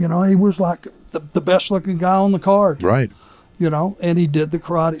he was like the best looking guy on the card. Right. And he did the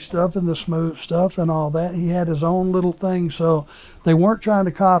karate stuff and the smooth stuff and all that. He had his own little thing, so they weren't trying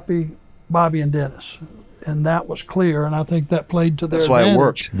to copy Bobby and Dennis, and that was clear, and I think that played to their advantage. That's why it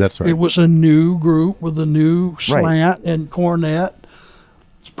worked. That's right. It was a new group with a new slant, and Cornette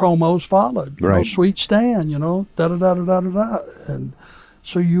promos followed. Sweet Stan, da-da-da-da-da-da. And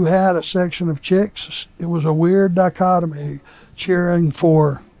so you had a section of chicks. It was a weird dichotomy, cheering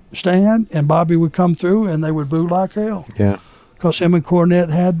for Stan, and Bobby would come through, and they would boo like hell. Yeah. Because him and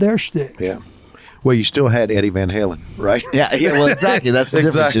Cornette had their shtick. Yeah. Well, you still had Eddie Van Halen, right? Yeah, well, exactly. That's the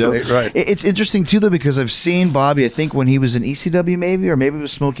difference. Right. It's interesting, too, though, because I've seen Bobby, I think when he was in ECW maybe, or maybe it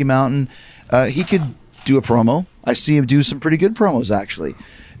was Smoky Mountain, he could do a promo. I see him do some pretty good promos, actually.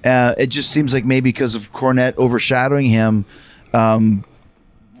 It just seems like maybe because of Cornette overshadowing him.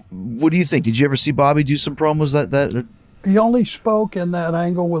 What do you think? Did you ever see Bobby do some promos that He only spoke in that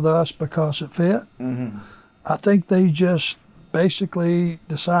angle with us because it fit. Mm-hmm. I think they just basically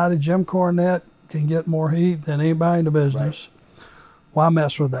decided Jim Cornette can get more heat than anybody in the business. Right. Why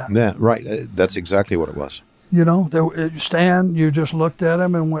mess with that? Yeah, right. That's exactly what it was. Stan, you just looked at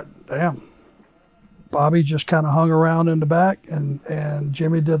him and went, damn. Bobby just kind of hung around in the back, and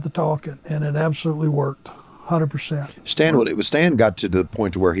Jimmy did the talking, and it absolutely worked, 100%. Stan got to the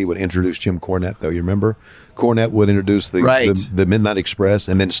point to where he would introduce Jim Cornette, though. You remember? Cornette would introduce the Midnight Express,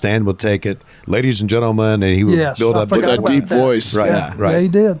 and then Stan would take it, ladies and gentlemen, and he would build up with that deep voice. Right, yeah, he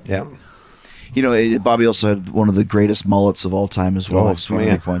did. Yeah. Bobby also had one of the greatest mullets of all time as well. So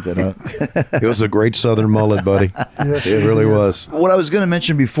I point that out. It was a great Southern mullet, buddy. Yes, it really was. What I was going to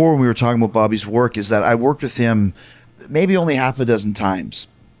mention before when we were talking about Bobby's work is that I worked with him maybe only half a dozen times.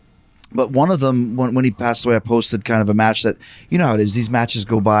 But one of them, when he passed away, I posted kind of a match that, you know how it is, these matches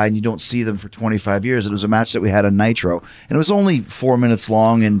go by and you don't see them for 25 years. It was a match that we had on Nitro, and it was only 4 minutes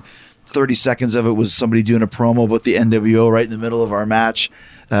long, and 30 seconds of it was somebody doing a promo about the NWO right in the middle of our match.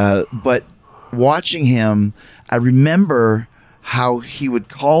 But watching him, I remember how he would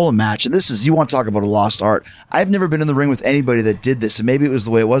call a match, and this is, you want to talk about a lost art. I've never been in the ring with anybody that did this, and maybe it was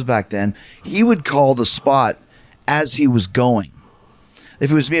the way it was back then. He would call the spot as he was going. If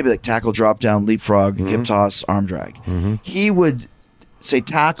it was maybe like tackle, drop down, leapfrog, hip toss, arm drag, he would say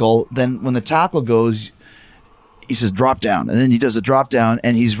tackle. Then when the tackle goes, he says drop down, and then he does a drop down,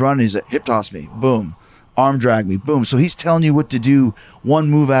 and he's running. He's like, hip toss me, boom, arm drag me, boom. So he's telling you what to do,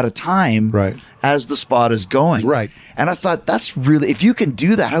 one move at a time, Right. as the spot is going. Right. And I thought, that's really, if you can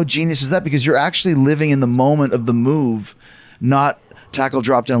do that, how genius is that? Because you're actually living in the moment of the move, not tackle,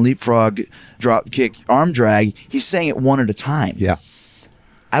 drop down, leapfrog, drop kick, arm drag. He's saying it one at a time. Yeah.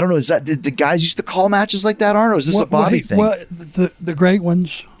 I don't know. Is that, did the guys used to call matches like that, Arno? Is this a Bobby thing? Well, the great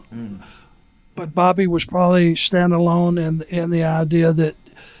ones. But Bobby was probably standalone in the idea that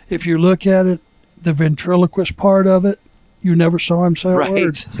if you look at it, the ventriloquist part of it, you never saw him say a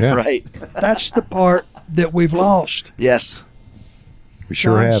word. Yeah. Right. That's the part that we've lost. Yes. We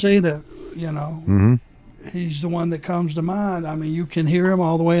sure John have. Cena, you know, he's the one that comes to mind. I mean, you can hear him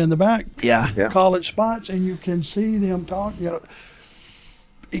all the way in the back. Yeah. Yeah. Call it spots, and you can see them talk. You know,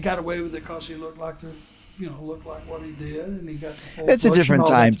 he got away with it because he looked like what he did, and he got the full It's a push and different all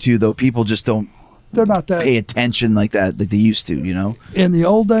time that. too, though. People just don't They're not that. pay attention like that, like they used to, you know? In the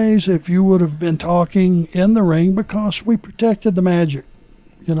old days, if you would have been talking in the ring, because we protected the magic,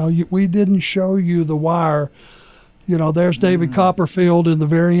 you know, we didn't show you the wire. You know, there's David Copperfield in the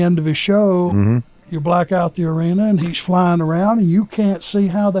very end of his show. You black out the arena, and he's flying around, and you can't see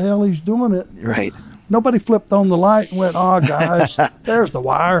how the hell he's doing it. Right. Nobody flipped on the light and went, "Oh, guys, there's the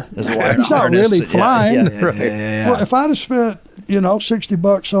wire." There's a wire He's not harness. really flying. Yeah. Well, if I'd have spent,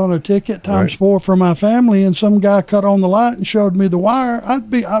 $60 on a ticket times 4 for my family, and some guy cut on the light and showed me the wire,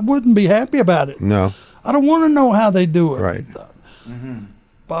 I wouldn't be happy about it. No. I don't want to know how they do it. Right.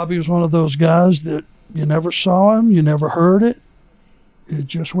 Bobby was one of those guys that you never saw him, you never heard it. It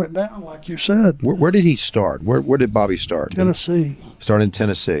just went down, like you said. Where did he start? Where did Bobby start? Tennessee. Start in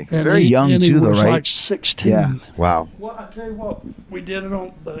Tennessee. And Very young, and he too, though, was right? like 16. Yeah. Wow. Well, I tell you what, we did it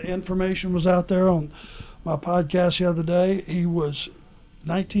on, the information was out there on my podcast the other day. He was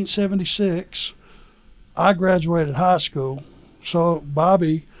 1976. I graduated high school. So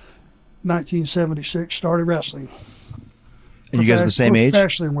Bobby, 1976, started wrestling. And you guys are the same age?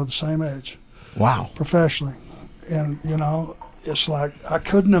 Professionally, we're the same age. Wow. Professionally. And, it's like, I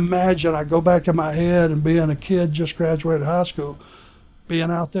couldn't imagine. I go back in my head and being a kid, just graduated high school,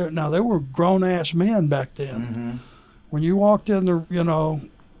 being out there. Now, they were grown-ass men back then. When you walked in,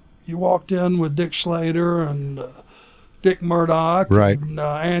 you walked in with Dick Slater and Dick Murdoch, Right. and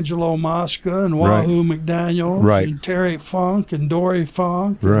Angelo Mosca and Wahoo McDaniels, Right. and Terry Funk and Dory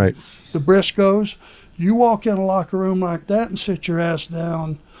Funk, and Right. the Briscoes. You walk in a locker room like that and sit your ass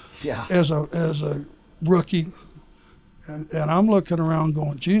down Yeah. as a rookie, and I'm looking around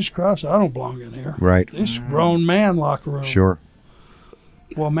going, Jesus Christ, I don't belong in here. Right. This grown man locker room. Sure.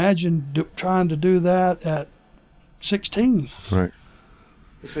 Well, imagine trying to do that at 16. Right.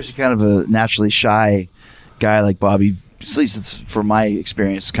 Especially kind of a naturally shy guy like Bobby, at least it's from my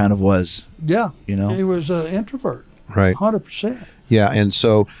experience, kind of was. Yeah. You know? He was an introvert. Right. 100%. Yeah, and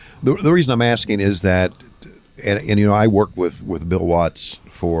so the reason I'm asking is that, and I worked with Bill Watts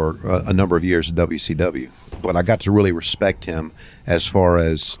for a number of years at WCW, but I got to really respect him as far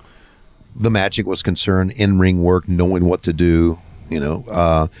as the magic was concerned, in-ring work, knowing what to do,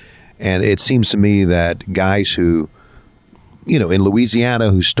 and it seems to me that guys who, in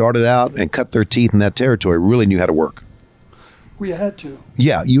Louisiana, who started out and cut their teeth in that territory really knew how to work. We had to.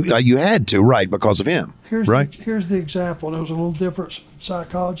 Yeah, you had to, right, because of him, right? Here's the example, and it was a little different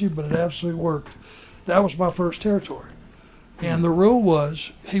psychology, but it absolutely worked. That was my first territory. And the rule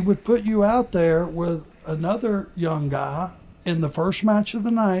was he would put you out there with another young guy in the first match of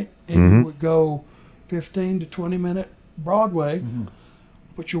the night, and you would go 15 to 20 minute Broadway,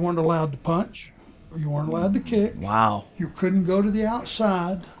 but you weren't allowed to punch, or you weren't allowed to kick. Wow. You couldn't go to the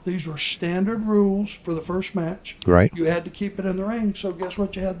outside. These were standard rules for the first match. Right. You had to keep it in the ring, so guess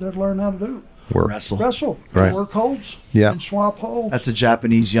what you had to learn how to do? Wrestle. Wrestle. Right. And work holds. Yeah. And swap holds. That's a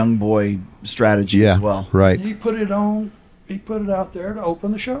Japanese young boy strategy as well. Right. And he put it out there to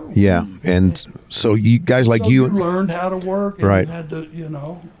open the show. Yeah, and so you guys like so you learned how to work, and Right. you had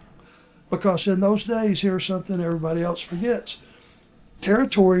to, because in those days, here's something everybody else forgets.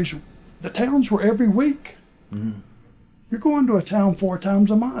 Territories, the towns were every week. You're going to a town 4 times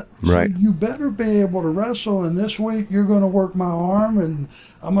a month. So Right. you better be able to wrestle. And this week you're going to work my arm, and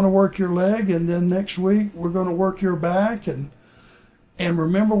I'm going to work your leg, and then next week we're going to work your back, and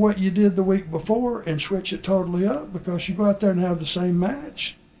remember what you did the week before, and switch it totally up, because you go out there and have the same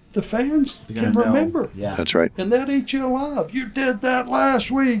match. The fans You're can gonna know. remember. Yeah. That's right. And they'll eat you alive. You did that last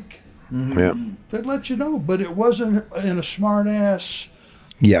week. Yeah. They'd let you know, but it wasn't in a smart ass,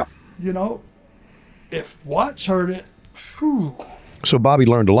 Yeah. you know. If Watts heard it, whew, So Bobby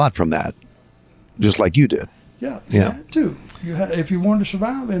learned a lot from that, just like you did. yeah, you Yeah. had to. You had, if you wanted to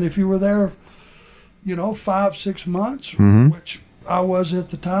survive, and if you were there, 5-6 months, which I was at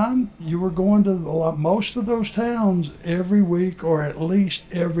the time, you were going to most of those towns every week, or at least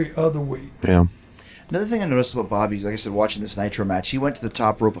every other week. Yeah. Another thing I noticed about Bobby, like I said, watching this Nitro match, he went to the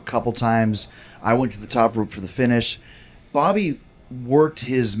top rope a couple times. I went to the top rope for the finish. Bobby worked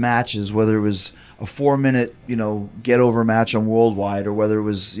his matches, whether it was a 4-minute, get over match on Worldwide, or whether it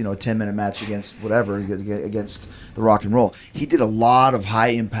was, a 10-minute match against whatever, against the Rock and Roll. He did a lot of high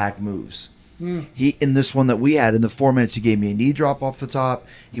impact moves. He, in this one that we had, in the 4 minutes, he gave me a knee drop off the top.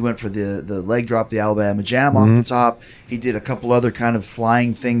 He went for the leg drop, the Alabama Jam off the top. He did a couple other kind of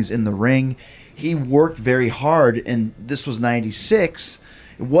flying things in the ring. He worked very hard, and this was 96.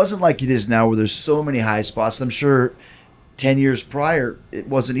 It wasn't like it is now, where there's so many high spots. I'm sure 10 years prior it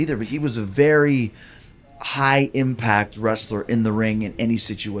wasn't either, but he was a very high impact wrestler in the ring in any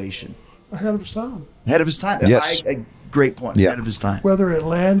situation. Ahead of his time. Ahead of his time. Yes. A great point. Yeah. Ahead of his time. Whether it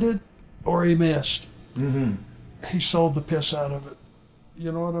landed or he missed, he sold the piss out of it.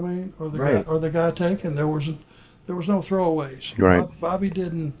 You know what I mean? Or the Right. guy taken. There was no throwaways. Right. Bobby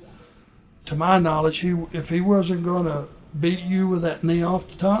didn't, to my knowledge, if he wasn't going to beat you with that knee off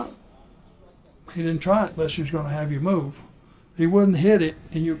the top, he didn't try it unless he was going to have you move. He wouldn't hit it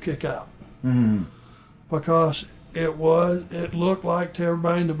and you kick out. Because it looked like, to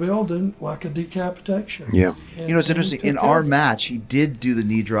everybody in the building, like a decapitation. Yeah. And It's he interesting. took In care our of it. match, he did do the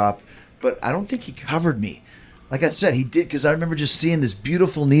knee drop, but I don't think he covered me. Like I said, he did, because I remember just seeing this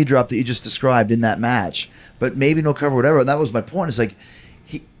beautiful knee drop that you just described in that match, but maybe no cover, whatever. And that was my point. It's like,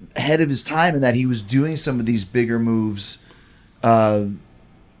 he ahead of his time in that he was doing some of these bigger moves,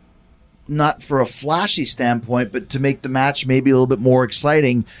 not for a flashy standpoint, but to make the match maybe a little bit more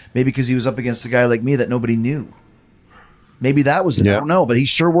exciting, maybe because he was up against a guy like me that nobody knew. Maybe that was it. I Yeah. don't know. But he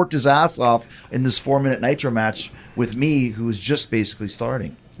sure worked his ass off in this 4-minute Nitro match with me, who was just basically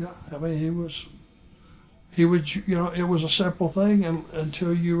starting. Yeah, I mean, he would, it was a simple thing, and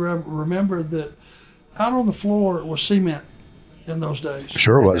until you remember that out on the floor it was cement in those days.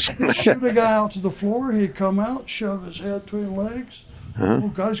 Sure was. Shoot a guy out to the floor, he'd come out, shove his head between legs. Oh,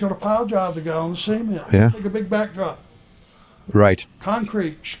 God, he's going to pile drive the guy on the cement. Yeah. Take a big backdrop. Right.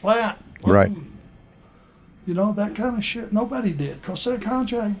 Concrete, splat. Right. Boom. That kind of shit nobody did, because that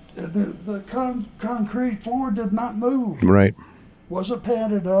concrete floor did not move. Right. Wasn't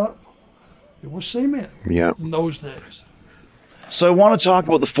padded up. It was cement Yeah. in those days. So I want to talk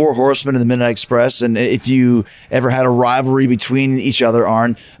about the Four Horsemen and the Midnight Express, and if you ever had a rivalry between each other,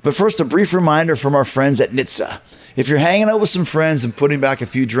 Arn. But first, a brief reminder from our friends at Nitsa. If you're hanging out with some friends and putting back a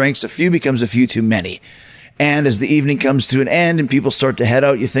few drinks, a few becomes a few too many. And as the evening comes to an end and people start to head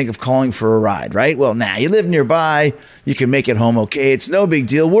out, you think of calling for a ride, right? Well, you live nearby. You can make it home okay. It's no big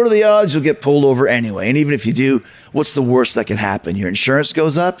deal. What are the odds you'll get pulled over anyway? And even if you do, what's the worst that can happen? Your insurance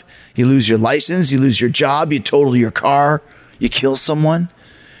goes up. You lose your license. You lose your job. You total your car. You kill someone.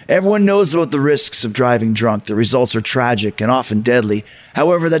 Everyone knows about the risks of driving drunk. The results are tragic and often deadly.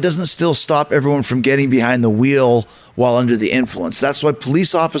 However, that doesn't still stop everyone from getting behind the wheel while under the influence. That's why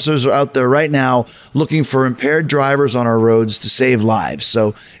police officers are out there right now looking for impaired drivers on our roads to save lives.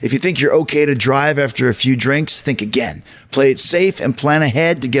 So if you think you're okay to drive after a few drinks, think again. Play it safe and plan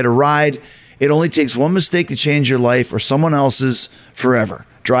ahead to get a ride. It only takes one mistake to change your life or someone else's forever.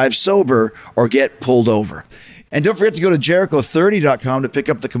 Drive sober or get pulled over. And don't forget to go to Jericho30.com to pick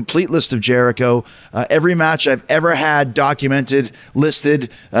up the complete list of Jericho. Every match I've ever had documented, listed,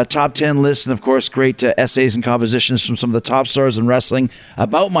 top 10 lists, and of course, great essays and compositions from some of the top stars in wrestling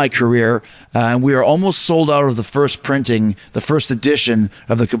about my career. And we are almost sold out of the first printing, the first edition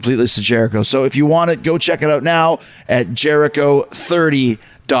of the complete list of Jericho. So if you want it, go check it out now at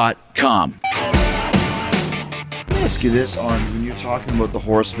Jericho30.com. Let me ask you this, Arn. When you're talking about the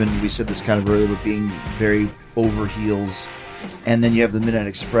Horsemen, we said this kind of earlier about being very over heels, and then you have the Midnight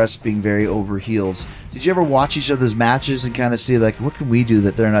Express being very over heels. Did you ever watch each other's matches and kind of see, like, what can we do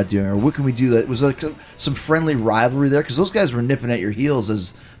that they're not doing, or what can we do that was there some friendly rivalry there? Because those guys were nipping at your heels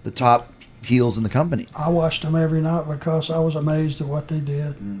as the top heels in the company. I watched them every night because I was amazed at what they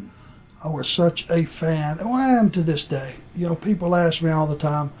did. I was such a fan. Well, I am to this day. You know, people ask me all the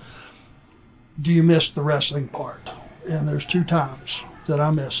time, do you miss the wrestling part? And there's 2 times that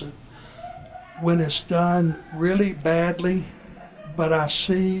I miss it. When it's done really badly, but I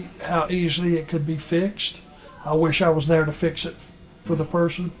see how easily it could be fixed. I wish I was there to fix it for the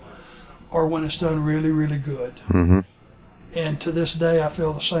person. Or when it's done really, really good. Mm-hmm. And to this day, I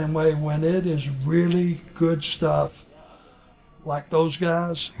feel the same way. When it is really good stuff, like those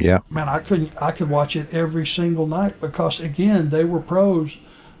guys, Yeah. man, I could watch it every single night because, again, they were pros.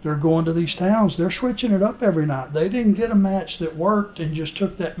 They're going to these towns. They're switching it up every night. They didn't get a match that worked and just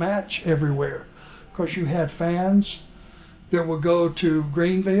took that match everywhere, because you had fans that would go to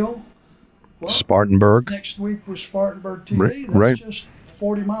Greenville. Well, Spartanburg. next week was Spartanburg TV. Right, That's right. just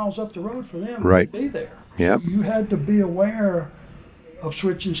 40 miles up the road for them Right. to be there. Yep. So you had to be aware of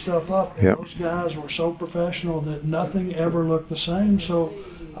switching stuff up. And Yep. those guys were so professional that nothing ever looked the same. So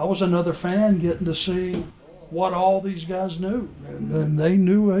I was another fan getting to see what all these guys knew. And they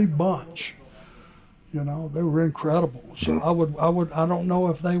knew a bunch. You know, they were incredible. So I don't know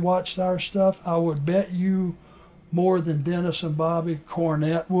if they watched our stuff. I would bet you more than Dennis and Bobby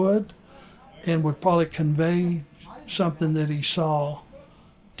Cornette would, and would probably convey something that he saw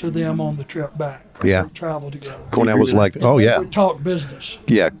to them on the trip back. 'Cause Yeah. we traveled together. Cornette was like, And oh they yeah, would talk business.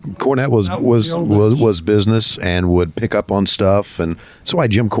 yeah. Cornette was That was the old days. was business and would pick up on stuff, and that's why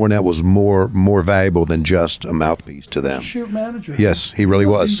Jim Cornette was more valuable than just a mouthpiece to them. Shoot manager. Yes, he really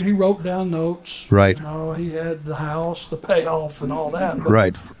was. He wrote down notes. Right. You know, he had the house, the payoff, and all that. But,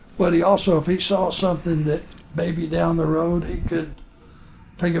 Right. But he also, if he saw something that maybe down the road he could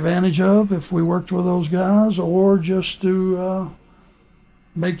take advantage of if we worked with those guys, or just to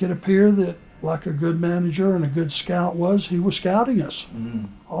make it appear that, like a good manager and a good scout was, he was scouting us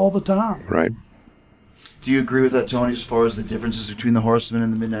all the time. Right. Do you agree with that, Tony, as far as the differences between the Horsemen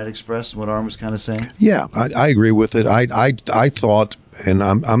and the Midnight Express, and what Arm was kind of saying? Yeah, I agree with it. I thought, and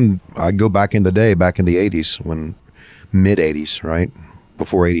I go back in the day, back in the 80s, when mid 80s, right?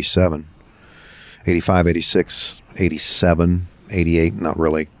 Before 87, 85, 86, 87, 88, not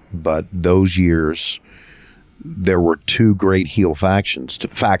really. But those years, there were 2 great heel factions,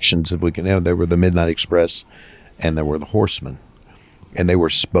 if we can know. There were the Midnight Express and there were the Horsemen. And they were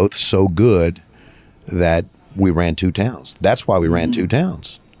both so good that we ran 2 towns. That's why we ran 2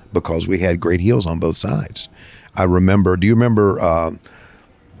 towns, because we had great heels on both sides. I remember, do you remember,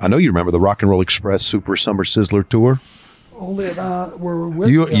 I know you remember the Rock and Roll Express Super Summer Sizzler Tour? Ole and I were with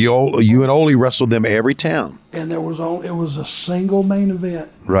You them, and Ole wrestled them every town. and it was a single main event,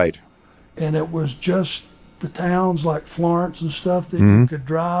 Right. and it was just the towns like Florence and stuff that you could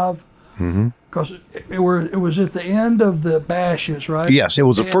drive. Because it was at the end of the bashes, right? Yes, it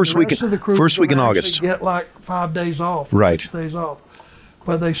was the And first the week rest of the crews first week in would August. actually get like 5 days off, Right. 6 days off.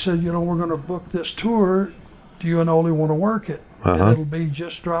 But they said, you know, we're going to book this tour. Do you and Ole want to work it? And it'll be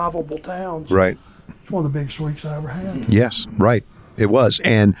just drivable towns. Right. It's one of the biggest weeks I ever had. Yes, right. It was.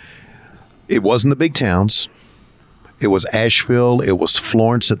 And it wasn't the big towns. It was Asheville. It was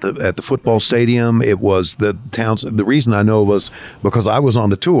Florence at the football stadium. It was the towns. The reason I know was because I was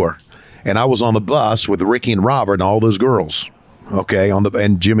on the tour, and I was on the bus with Ricky and Robert and all those girls. Okay,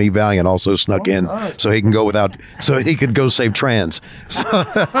 and Jimmy Valiant also snuck in right. so he could go save trans. So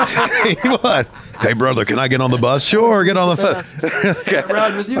he would. Hey brother, can I get on the bus? Sure, get on the bus. Okay.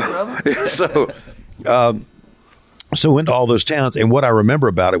 Ride with you, brother. So went to all those towns, and what I remember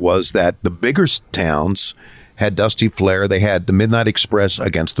about it was that the bigger towns had Dusty Flair. They had the Midnight Express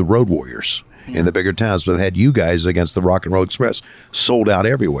against the Road Warriors in the bigger towns, but they had you guys against the Rock and Roll Express, sold out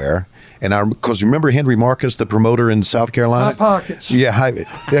everywhere. And because remember Henry Marcus, the promoter in South Carolina? Hot Pockets. Yeah.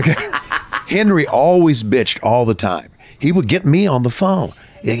 Henry always bitched all the time. He would get me on the phone.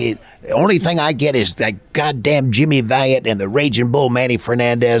 The only thing I get is that goddamn Jimmy Valiant and the Raging Bull Manny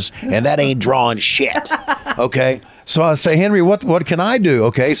Fernandez, and that ain't drawing shit. Okay? So I say, Henry, what can I do?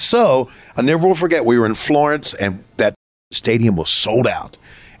 Okay, so I never will forget, we were in Florence, and that stadium was sold out.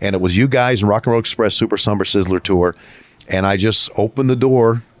 And it was you guys and Rock and Roll Express Super Summer Sizzler Tour. And I just opened the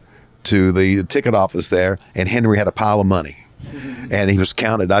door to the ticket office there, and Henry had a pile of money. And he was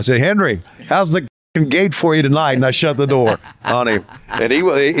counted. I said, Henry, how's the gate for you tonight? And I shut the door on him. And he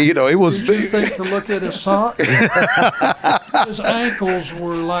was Did you think to look at his socks? His ankles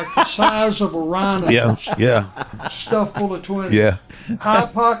were like the size of a rhino. Yeah. Stuffed full of twins. Yeah.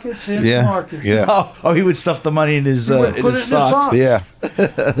 Hot Pockets, Henry Yeah. Marcus. Yeah. Oh, he would stuff the money in his He would put it in his socks. socks. Yeah.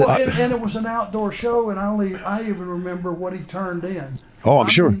 Well, and it was an outdoor show, and I even remember what he turned in. Oh, I'm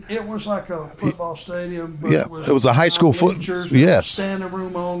sure. mean, it was like a football stadium. But Yeah, it was a high school yes. Standing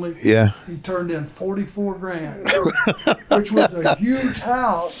room only. Yeah. He turned in $44,000, which was a huge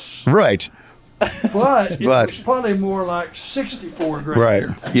house. Right. But it was probably more like $64,000.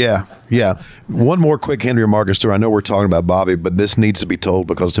 Right. Yeah. Yeah. One more quick Henry Marcus story. I know we're talking about Bobby, but this needs to be told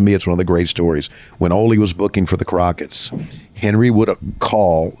because to me it's one of the great stories. When Ole was booking for the Crockett's, Henry would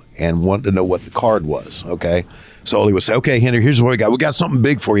call and want to know what the card was. Okay. So Ole would say, "Okay, Henry, here's what we got. We got something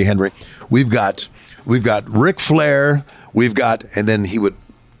big for you, Henry. We've got Ric Flair. We've got," and then he would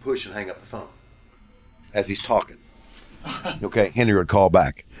push and hang up the phone as he's talking. Okay. Henry would call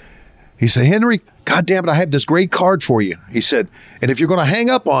back. He said, "Henry, God damn it, I have this great card for you." He said, "And if you're going to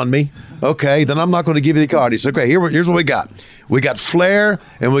hang up on me, okay, then I'm not going to give you the card." He said, "Okay, here's what we got. We got Flair,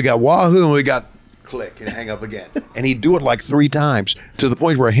 and we got Wahoo, and we got," click, and hang up again. And he'd do it like 3 times to the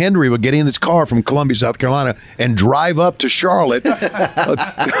point where Henry would get in his car from Columbia, South Carolina, and drive up to Charlotte.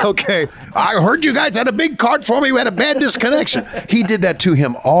 Okay, "I heard you guys had a big card for me. We had a bad disconnection." He did that to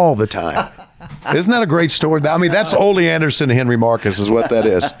him all the time. Isn't that a great story? I mean, that's Ole Anderson and Henry Marcus is what that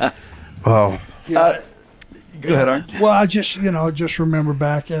is. Oh. Yeah. Go ahead, Art. Well, I just remember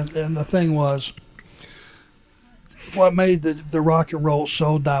back, and the thing was, what made the rock and roll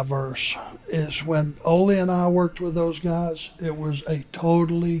so diverse is when Ole and I worked with those guys, it was a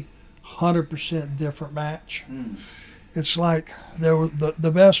totally 100% different match. It's like there was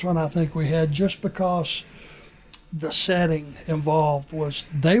the best one I think we had, just because the setting involved was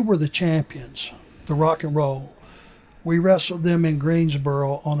they were the champions, the rock and roll. We wrestled them in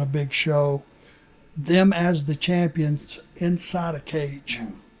Greensboro on a big show, them as the champions inside a cage.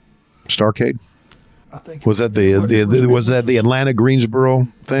 Starcade? I think. Was that the Atlanta Greensboro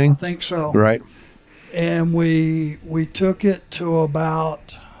thing? I think so. Right. And we took it to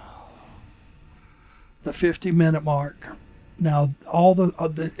about the 50-minute mark. Now,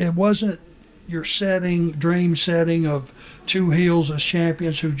 it wasn't your dream setting of 2 heels as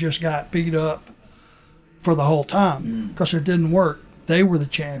champions who just got beat up for the whole time, because it didn't work. They were the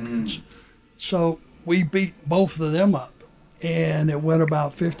champions. So we beat both of them up. And it went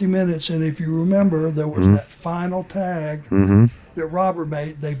about 50 minutes. And if you remember, there was that final tag that Robert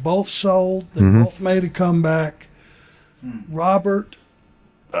made. They both sold. They both made a comeback. Robert,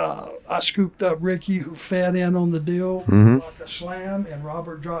 I scooped up Ricky, who fed in on the deal like a slam, and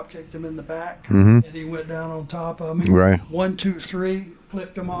Robert drop kicked him in the back, and he went down on top of me. Right. 1, 2, 3,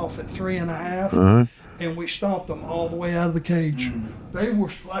 flipped him off at 3.5. And we stomped them all the way out of the cage. They were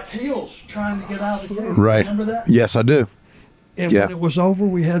like heels trying to get out of the cage. Right. Remember that? Yes, I do. And when it was over,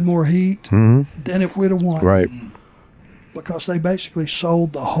 we had more heat than if we'd have won. Right. Because they basically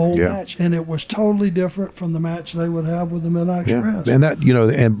sold the whole match, and it was totally different from the match they would have with the Midnight Express. And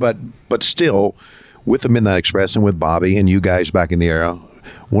that, but still, with the Midnight Express and with Bobby and you guys back in the era,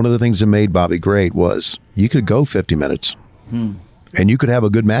 one of the things that made Bobby great was you could go 50 minutes. And you could have a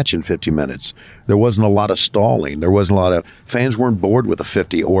good match in 50 minutes. There wasn't a lot of stalling. There wasn't a lot of fans weren't bored with a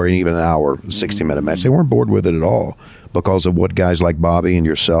 50 or even an hour, 60-minute match. They weren't bored with it at all because of what guys like Bobby and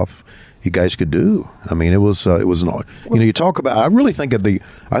yourself, you guys could do. I mean, it was an, you talk about. I really think of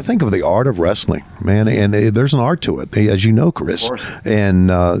the art of wrestling, man, and there's an art to it, as you know, Chris. And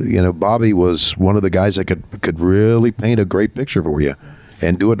Bobby was one of the guys that could really paint a great picture for you,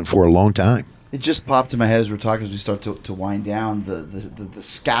 and do it for a long time. It just popped in my head as we're talking, as we start to wind down the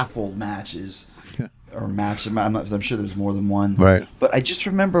scaffold matches, or match. I'm sure there's more than one. Right. But I just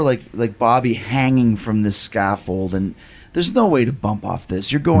remember like Bobby hanging from this scaffold, and there's no way to bump off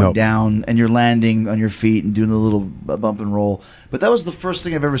this. You're going down and you're landing on your feet and doing a little bump and roll. But that was the first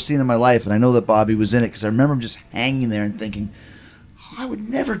thing I've ever seen in my life, and I know that Bobby was in it because I remember him just hanging there and thinking, I would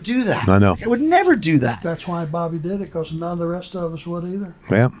never do that. I know. I would never do that. That's why Bobby did it, because none of the rest of us would either.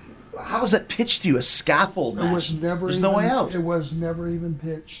 Yeah. How was that pitched to you? A scaffold match? It was never. There's no way out. It was never even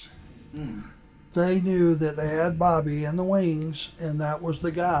pitched. They knew that they had Bobby in the wings, and that was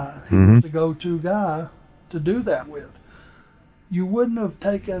the guy. He was the go-to guy to do that with. You wouldn't have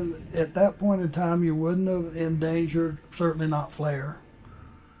taken, at that point in time, you wouldn't have endangered, certainly not Flair.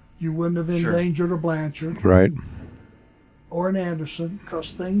 You wouldn't have endangered a Blanchard. Right. Or an Anderson,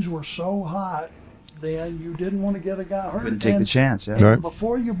 because things were so hot then you didn't want to get a guy hurt. Couldn't take the chance, yeah. Right.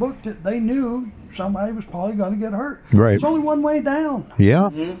 Before you booked it, they knew somebody was probably going to get hurt. Right. There's only one way down. Yeah.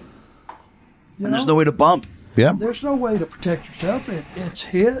 And there's no way to bump. Yeah. There's no way to protect yourself. It's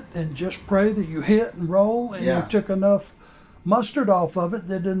hit, and just pray that you hit and roll, and you took enough mustard off of it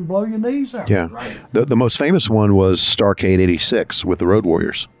that didn't blow your knees out. Yeah. Right. The most famous one was Starcade '86 with the Road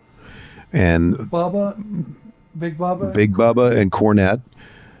Warriors. And Bubba, Big Bubba. Big Bubba and Cornette,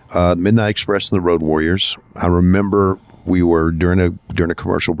 Midnight Express and the Road Warriors. I remember we were during a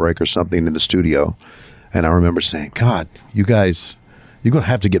commercial break or something in the studio, and I remember saying, God, you guys, you're going to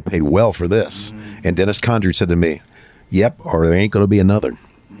have to get paid well for this. And Dennis Condrey said to me, yep, or there ain't going to be another.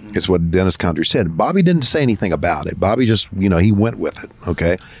 It's what Dennis Condrey said. Bobby didn't say anything about it. Bobby just, he went with it,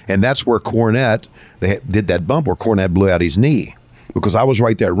 okay? And that's where Cornette, they did that bump where Cornette blew out his knee. Because I was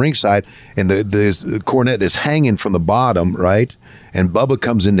right there at ringside, and the Cornette is hanging from the bottom, right? And Bubba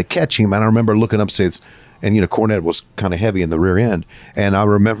comes in to catch him, and I remember looking up and saying, and Cornette was kind of heavy in the rear end, and I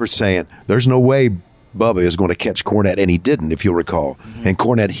remember saying, there's no way Bubba is going to catch Cornette, and he didn't, if you'll recall. And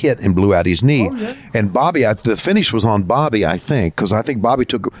Cornette hit and blew out his knee. And Bobby, the finish was on Bobby, I think, because I think Bobby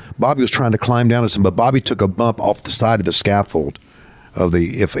was trying to climb down at some, but Bobby took a bump off the side of the scaffold of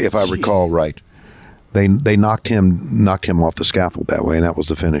the, if I recall right. They knocked him off the scaffold that way, and that was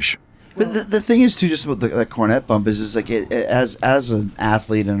the finish. But the thing is, too, just about that Cornette bump is like as an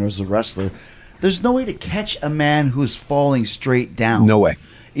athlete and as a wrestler, there's no way to catch a man who's falling straight down. No way.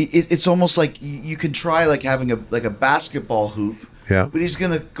 It's almost like you can try like having a basketball hoop, but he's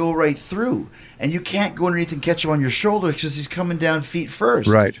gonna go right through, and you can't go underneath and catch him on your shoulder because he's coming down feet first.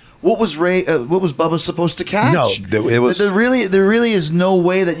 Right. What was Bubba supposed to catch? No, it was. There really is no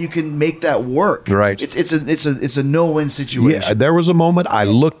way that you can make that work. Right. It's a no-win situation. Yeah, there was a moment I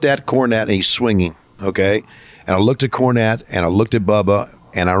looked at Cornette and he's swinging, okay, and I looked at Cornette and I looked at Bubba,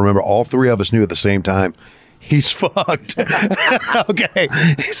 and I remember all three of us knew at the same time, he's fucked. Okay,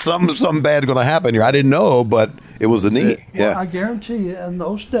 something bad's going to happen here. I didn't know, but it was the knee. Well, I guarantee you, in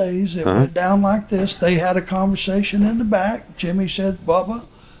those days, it went down like this. They had a conversation in the back. Jimmy said, Bubba,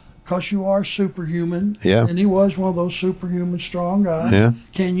 because you are superhuman, and he was one of those superhuman strong guys,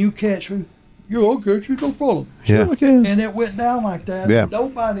 can you catch me? Yeah, I'll catch you, no problem. Yeah. Sure I can. And it went down like that. Yeah.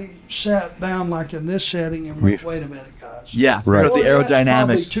 Nobody sat down like in this setting and went, wait a minute, guys. Yeah, right. The aerodynamics.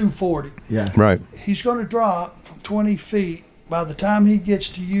 Probably 240. Yeah. Right. He's going to drop from 20 feet. By the time he gets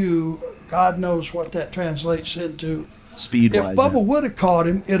to you, God knows what that translates into. Speed-wise. If Bubba would have caught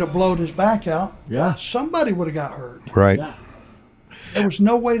him, it'd have blown his back out. Yeah. Somebody would have got hurt. Right. Yeah. There was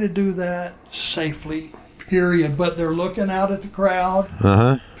no way to do that safely, period. But they're looking out at the crowd.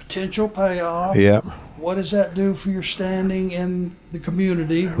 Potential payoff. Yeah. What does that do for your standing in the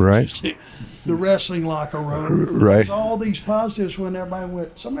community? Right. The wrestling locker room. Right. There's all these positives when everybody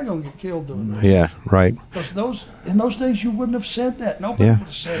went, somebody going to get killed doing that. Yeah, right. Because in those days, you wouldn't have said that. Nobody would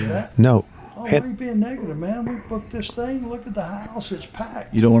have said that. No. Oh, why are you being negative, man? We booked this thing. Look at the house. It's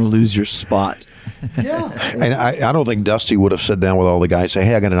packed. You don't want to lose your spot. Yeah. And I don't think Dusty would have sat down with all the guys and say,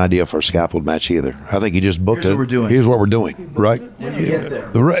 hey, I got an idea for a scaffold match either. I think he just booked Here's what we're doing. Here's what we're doing. Right?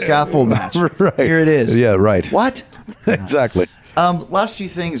 The scaffold match. Right. Here it is. Yeah, right. What? Exactly. Last few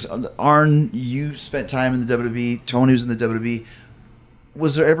things. Arn, you spent time in the WWE. Tony was in the WWE.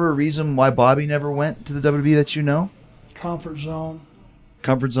 Was there ever a reason why Bobby never went to the WWE that you know? Comfort zone.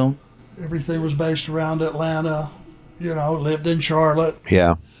 Comfort zone? Everything was based around Atlanta. Lived in Charlotte.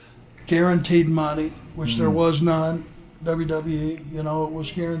 Yeah. Guaranteed money, which there was none. WWE, it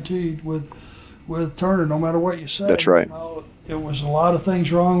was guaranteed with Turner, no matter what you say. That's right. It was a lot of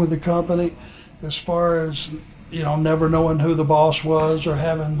things wrong with the company as far as, never knowing who the boss was or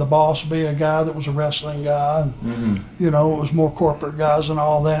having the boss be a guy that was a wrestling guy. And, it was more corporate guys and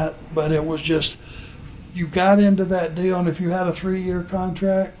all that. But it was just, you got into that deal, and if you had a 3-year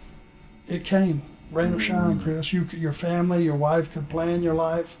contract, it came. Rain or shine, Chris. Your family, your wife could plan your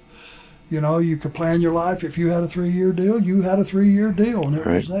life. You could plan your life. If you had a 3-year deal, you had a 3-year deal, and it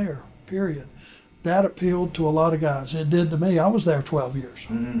was there, period. That appealed to a lot of guys. It did to me. I was there 12 years.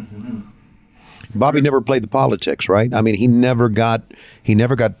 Bobby never played the politics, right? I mean, he never got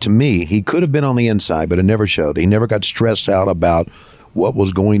to me. He could have been on the inside, but it never showed. He never got stressed out about what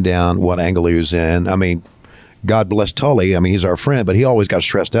was going down, what angle he was in. I mean, God bless Tully. I mean, he's our friend, but he always got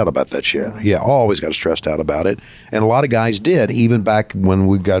stressed out about that shit. Yeah, always got stressed out about it. And a lot of guys did, even back when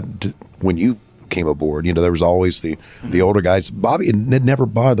when you came aboard. There was always the older guys. Bobby, it never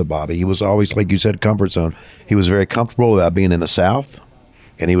bothered Bobby. He was always, like you said, comfort zone. He was very comfortable about being in the South,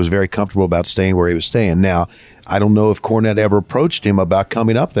 and he was very comfortable about staying where he was staying. Now, I don't know if Cornette ever approached him about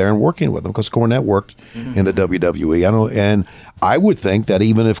coming up there and working with him, because Cornette worked in the WWE. And I would think that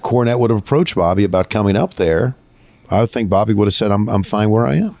even if Cornette would have approached Bobby about coming up there, I would think Bobby would have said, I'm fine where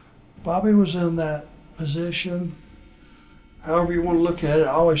I am. Bobby was in that position, however you want to look at it.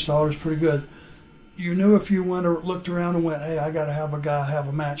 I always thought it was pretty good. You knew if you went or looked around and went, hey, I got to have a guy have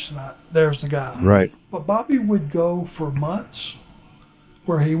a match tonight, there's the guy. Right. But Bobby would go for months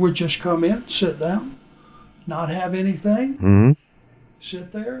where he would just come in, sit down, not have anything,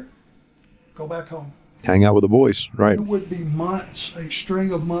 sit there, go back home. Hang out with the boys, right? It would be months, a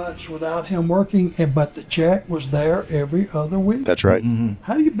string of months without him working, but the check was there every other week. That's right.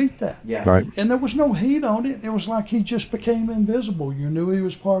 How do you beat that? Yeah. Right. And there was no heat on it. It was like he just became invisible. You knew he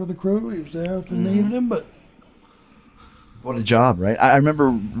was part of the crew. He was there if you needed him, but What a job, right? I remember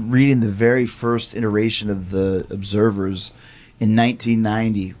reading the very first iteration of the Observers in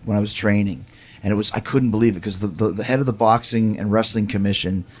 1990 when I was training, and I couldn't believe it because the head of the Boxing and Wrestling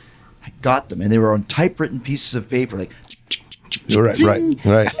Commission got them, and they were on typewritten pieces of paper, like.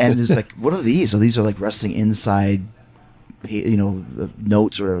 Right. And it's like, what are these? So these are like Wrestling Inside,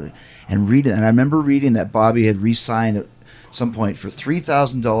 notes or whatever. And I remember reading that Bobby had re-signed at some point for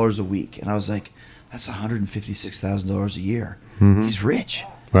 $3,000 a week, and I was like, that's $156,000 a year. He's rich.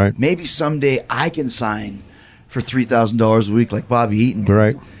 Right. Maybe someday I can sign for $3,000 a week like Bobby Eaton.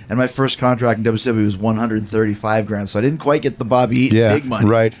 Right. And my first contract in WCW was $135,000, so I didn't quite get the Bobby Eaton big money.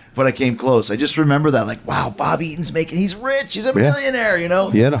 Right. But I came close. I just remember that, like, wow, Bobby Eaton's he's rich, he's a millionaire,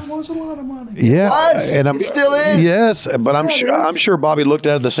 Yeah. that was a lot of money. Yeah, was. and It still is. Yes, but I'm sure Bobby looked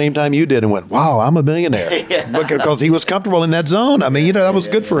at it the same time you did and went, "Wow, I'm a millionaire," because he was comfortable in that zone. I mean, that was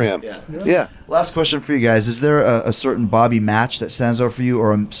good for him. Yeah. Last question for you guys: is there a certain Bobby match that stands out for you,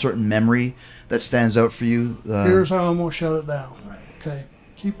 or a certain memory that stands out for you? Here's how I'm going to shut it down. Okay,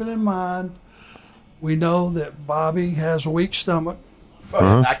 keep it in mind. We know that Bobby has a weak stomach.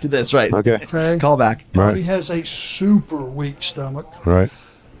 Back to this, right? Okay. Call back. Bobby has a super weak stomach. Right.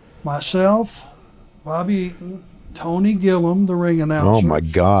 Myself, Bobby Eaton, Tony Gillum, the ring announcer. Oh my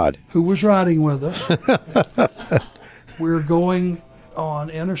God. Who was riding with us. We're going on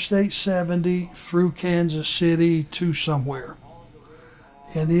Interstate 70 through Kansas City to somewhere.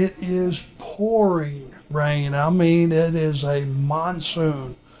 And it is pouring rain. I mean, it is a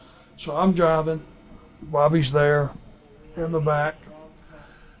monsoon. So I'm driving. Bobby's there in the back.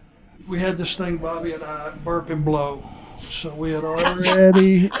 We had this thing, Bobby and I, burp and blow. So we had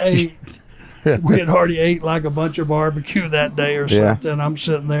already ate. We had already ate like a bunch of barbecue that day or something. I'm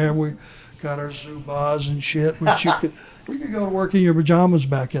sitting there and we got our Zubas and shit, which we could go to work in your pajamas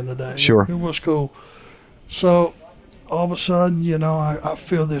back in the day. Sure. It was cool. So all of a sudden, I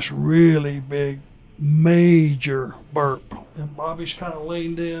feel this really big, major burp. And Bobby's kind of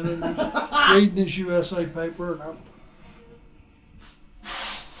leaned in and he's reading his USA paper,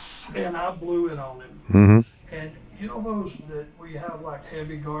 and I blew it on him. And you know those that where you have like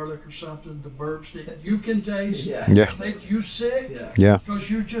heavy garlic or something, the burps that you can taste, make you sick? Yeah.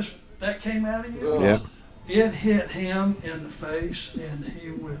 Because that came out of you? Yeah. It hit him in the face, and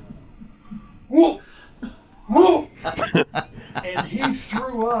he went, whoop, whoop. And he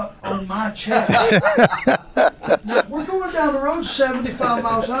threw up on my chest. Now, we're going down the road 75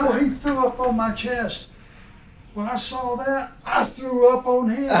 miles an hour. He threw up on my chest. When I saw that, I threw up on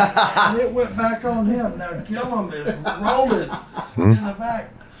him, and it went back on him. Now, Gillum is rolling in the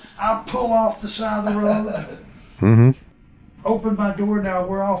back. I pull off the side of the road, open my door. Now,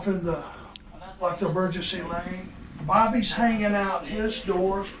 we're off in the emergency lane. Bobby's hanging out his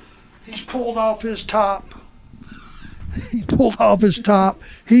door. He's pulled off his top.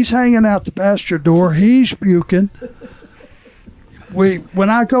 He's hanging out the passenger door. He's puking. When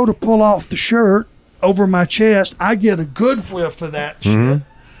I go to pull off the shirt over my chest, I get a good whiff of that shit.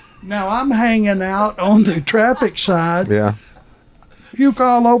 Now I'm hanging out on the traffic side. Yeah. Puke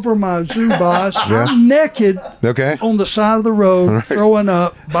all over my Zubas. I'm naked on the side of the road, throwing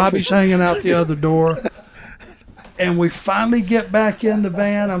up. Bobby's hanging out the other door. And we finally get back in the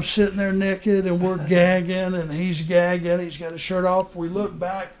van. I'm sitting there naked, and we're gagging, and he's gagging. He's got his shirt off. We look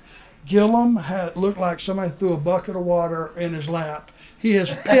back. Gillum looked like somebody threw a bucket of water in his lap. He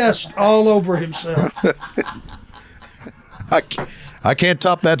has pissed all over himself. I can't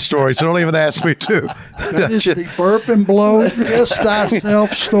top that story, so don't even ask me to. That is the burp and blow, piss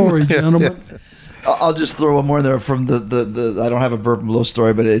thyself story, gentlemen. I'll just throw one more in there from the I don't have a burp and blow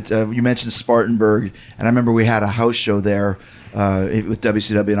story, but you mentioned Spartanburg, and I remember we had a house show there with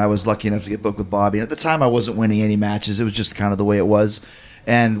WCW, and I was lucky enough to get booked with Bobby. And at the time, I wasn't winning any matches; it was just kind of the way it was.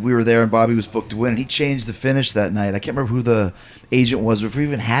 And we were there, and Bobby was booked to win, and he changed the finish that night. I can't remember who the agent was, or if we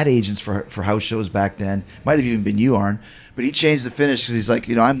even had agents for house shows back then. Might have even been you, Arn. But he changed the finish because he's like,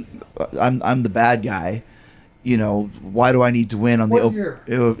 I'm the bad guy. Why do I need to win on What year?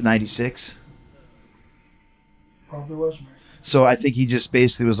 96? Probably was me. So I think he just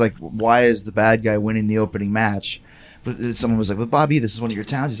basically was like, why is the bad guy winning the opening match? But someone was like, well, Bobby, this is one of your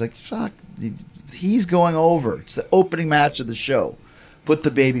towns. He's like, fuck, he's going over. It's the opening match of the show. Put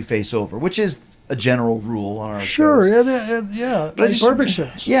the baby face over, which is a general rule on our Sure, shows. yeah, But I makes just- perfect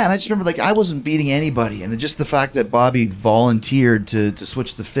sense. Yeah, and I just remember like I wasn't beating anybody, and just the fact that Bobby volunteered to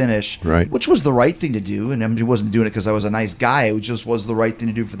switch the finish, Right. which was the right thing to do, and I mean, he wasn't doing it because I was a nice guy. It just was the right thing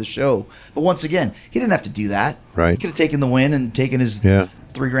to do for the show. But once again, he didn't have to do that. Right. He could have taken the win and taken his Yeah.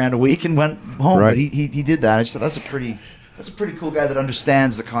 $3,000 a week and went home. Right. But he did that. I just thought that's a pretty cool guy that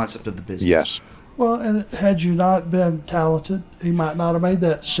understands the concept of the business. Yes. Well, and had you not been talented, he might not have made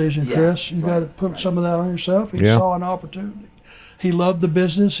that decision, Yeah, Chris. You right, got to put some of that on yourself. He Yeah. saw an opportunity. He loved the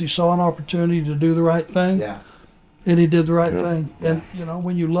business. He saw an opportunity to do the right thing, Yeah. and he did the right thing. And,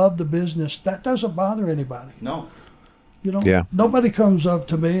 when you love the business, that doesn't bother anybody. No. Yeah. Nobody comes up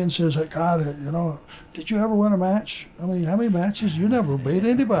to me and says, hey, God, did you ever win a match? I mean, how many matches? You never beat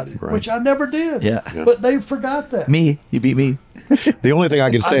anybody, Right. which I never did. Yeah. But they forgot that. Me, you beat me. The only thing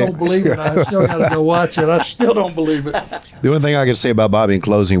I can I say, don't believe it. I still got to go watch it. I still don't believe it. the only thing I can say about Bobby in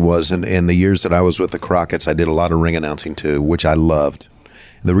closing was, in the years that I was with the Crockett's, I did a lot of ring announcing too, which I loved.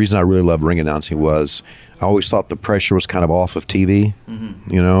 The reason I really loved ring announcing was I always thought the pressure was kind of off of TV, and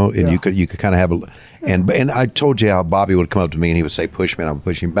Yeah. you could kind of have and I told you how Bobby would come up to me and he would say, push me, and I would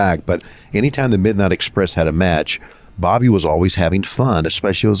push him back. But anytime the Midnight Express had a match, Bobby was always having fun,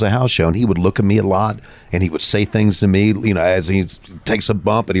 especially if it was a house show. And he would look at me a lot and he would say things to me, as he takes a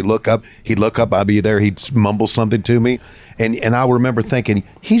bump and he'd look up, I'd be there, he'd mumble something to me. And I remember thinking,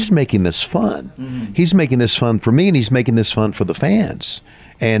 he's making this fun. He's making this fun for me, and he's making this fun for the fans.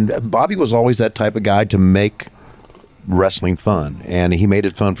 And Bobby was always that type of guy to make wrestling fun, and he made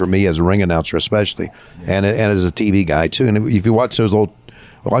it fun for me as a ring announcer, especially, and as a TV guy too. And if you watch those old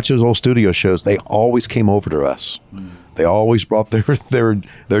studio shows, they always came over to us. They always brought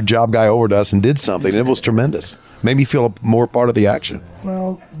their job guy over to us and did something. And it was tremendous. Made me feel more part of the action.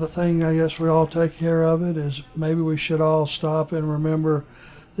 Well, the thing I guess we all take care of it is maybe we should all stop and remember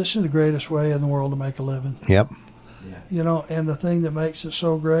this is the greatest way in the world to make a living. Yep. And the thing that makes it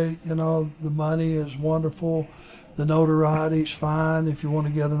so great, the money is wonderful. The notoriety's fine. If you want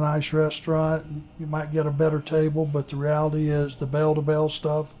to get a nice restaurant, you might get a better table, but the reality is the bell-to-bell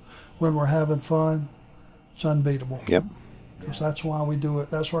stuff, when we're having fun, it's unbeatable. Yep. Because that's why we do it.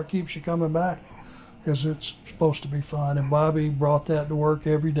 That's what keeps you coming back, is it's supposed to be fun. And Bobby brought that to work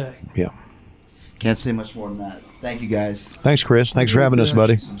every day. Yeah. Can't say much more than that. Thank you guys. Thanks, Chris. Thanks for having us,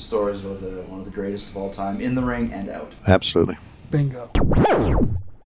 buddy. Some stories about one of the greatest of all time in the ring and out. Absolutely. Bingo.